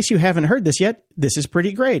in case you haven't heard this yet, this is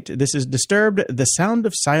pretty great. This is Disturbed, The Sound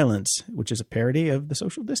of Silence, which is a parody of The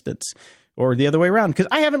Social Distance, or the other way around, because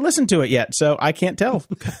I haven't listened to it yet, so I can't tell.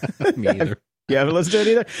 Me either. You haven't listened to it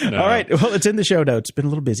either? No. All right. Well, it's in the show notes. Been a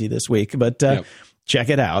little busy this week, but check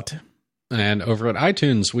it out. And over at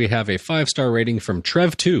iTunes, we have a 5-star rating from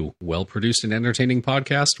Trev2, well-produced and entertaining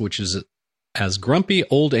podcast, which is as grumpy,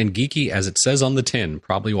 old, and geeky as it says on the tin.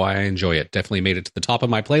 Probably why I enjoy it. Definitely made it to the top of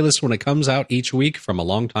my playlist when it comes out each week from a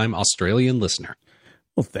longtime Australian listener.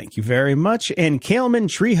 Well, thank you very much. And Kaleman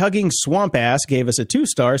Tree-Hugging Swamp Ass gave us a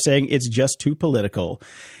 2-star saying it's just too political.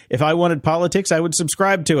 If I wanted politics, I would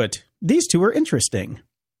subscribe to it. These two are interesting.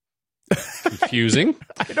 Confusing.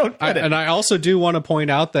 I don't get it. And I also do want to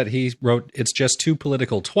point out that he wrote it's just too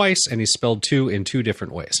political twice, and he spelled two in 2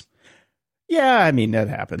 different ways. Yeah, I mean, that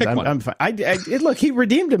happens. I'm fine. Look, he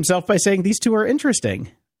redeemed himself by saying these two are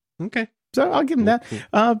interesting. Okay. So I'll give him that.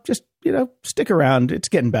 Just, stick around. It's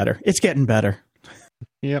getting better. It's getting better.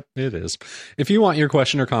 Yep, it is. If you want your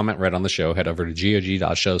question or comment read on the show, head over to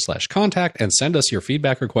gog.show/contact and send us your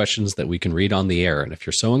feedback or questions that we can read on the air. And if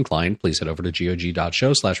you're so inclined, please head over to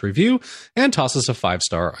gog.show/review and toss us a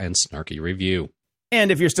 5-star and snarky review.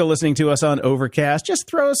 And if you're still listening to us on Overcast, just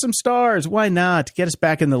throw us some stars. Why not? Get us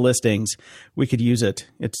back in the listings. We could use it.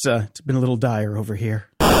 It's been a little dire over here.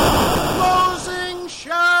 Closing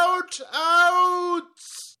shout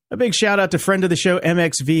outs. A big shout out to friend of the show,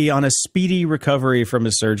 MXV, on a speedy recovery from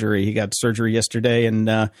his surgery. He got surgery yesterday, and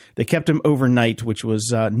they kept him overnight, which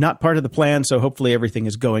was not part of the plan. So hopefully everything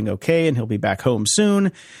is going okay, and he'll be back home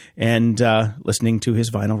soon and listening to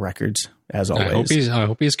his vinyl records, as always. I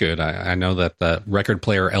hope he's good. I know that the record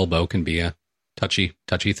player elbow can be a touchy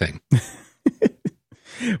thing.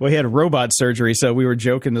 Well, he had robot surgery, so we were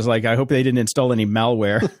joking. It's like, I hope they didn't install any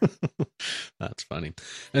malware. That's funny.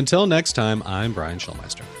 Until next time, I'm Brian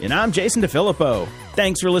Schulmeister. And I'm Jason DeFilippo.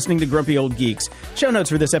 Thanks for listening to Grumpy Old Geeks. Show notes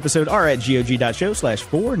for this episode are at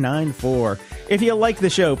gog.show/494. If you like the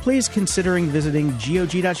show, please considering visiting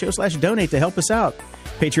gog.show/donate to help us out.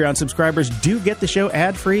 Patreon subscribers do get the show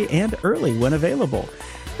ad-free and early when available.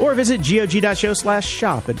 Or visit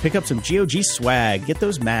gog.show/shop and pick up some GOG swag. Get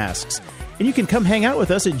those masks. And you can come hang out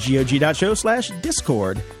with us at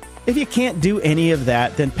gog.show/discord. If you can't do any of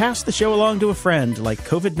that, then pass the show along to a friend, like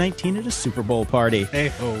COVID-19 at a Super Bowl party.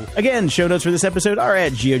 Hey-ho. Again, show notes for this episode are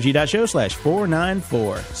at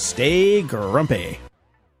gog.show/494. Stay grumpy.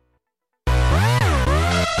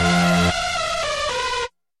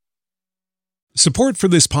 Support for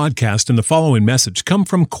this podcast and the following message come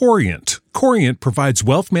from Corient. Corient provides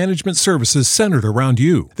wealth management services centered around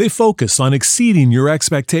you. They focus on exceeding your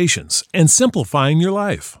expectations and simplifying your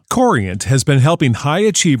life. Corient has been helping high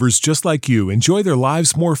achievers just like you enjoy their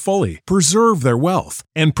lives more fully, preserve their wealth,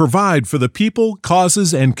 and provide for the people,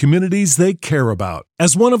 causes, and communities they care about.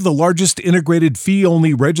 As one of the largest integrated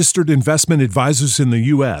fee-only registered investment advisors in the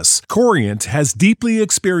U.S., Corient has deeply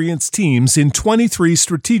experienced teams in 23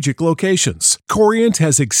 strategic locations. Corient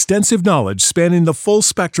has extensive knowledge spanning the full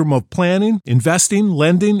spectrum of planning, investing,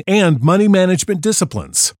 lending, and money management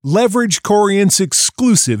disciplines. Leverage Corient's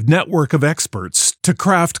exclusive network of experts to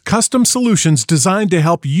craft custom solutions designed to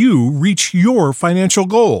help you reach your financial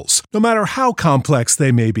goals, no matter how complex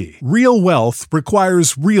they may be. Real wealth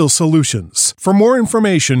requires real solutions. For more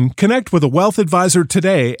information, connect with a wealth advisor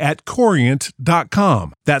today at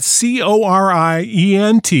Corient.com. That's Corient.com.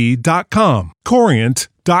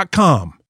 Corient.com.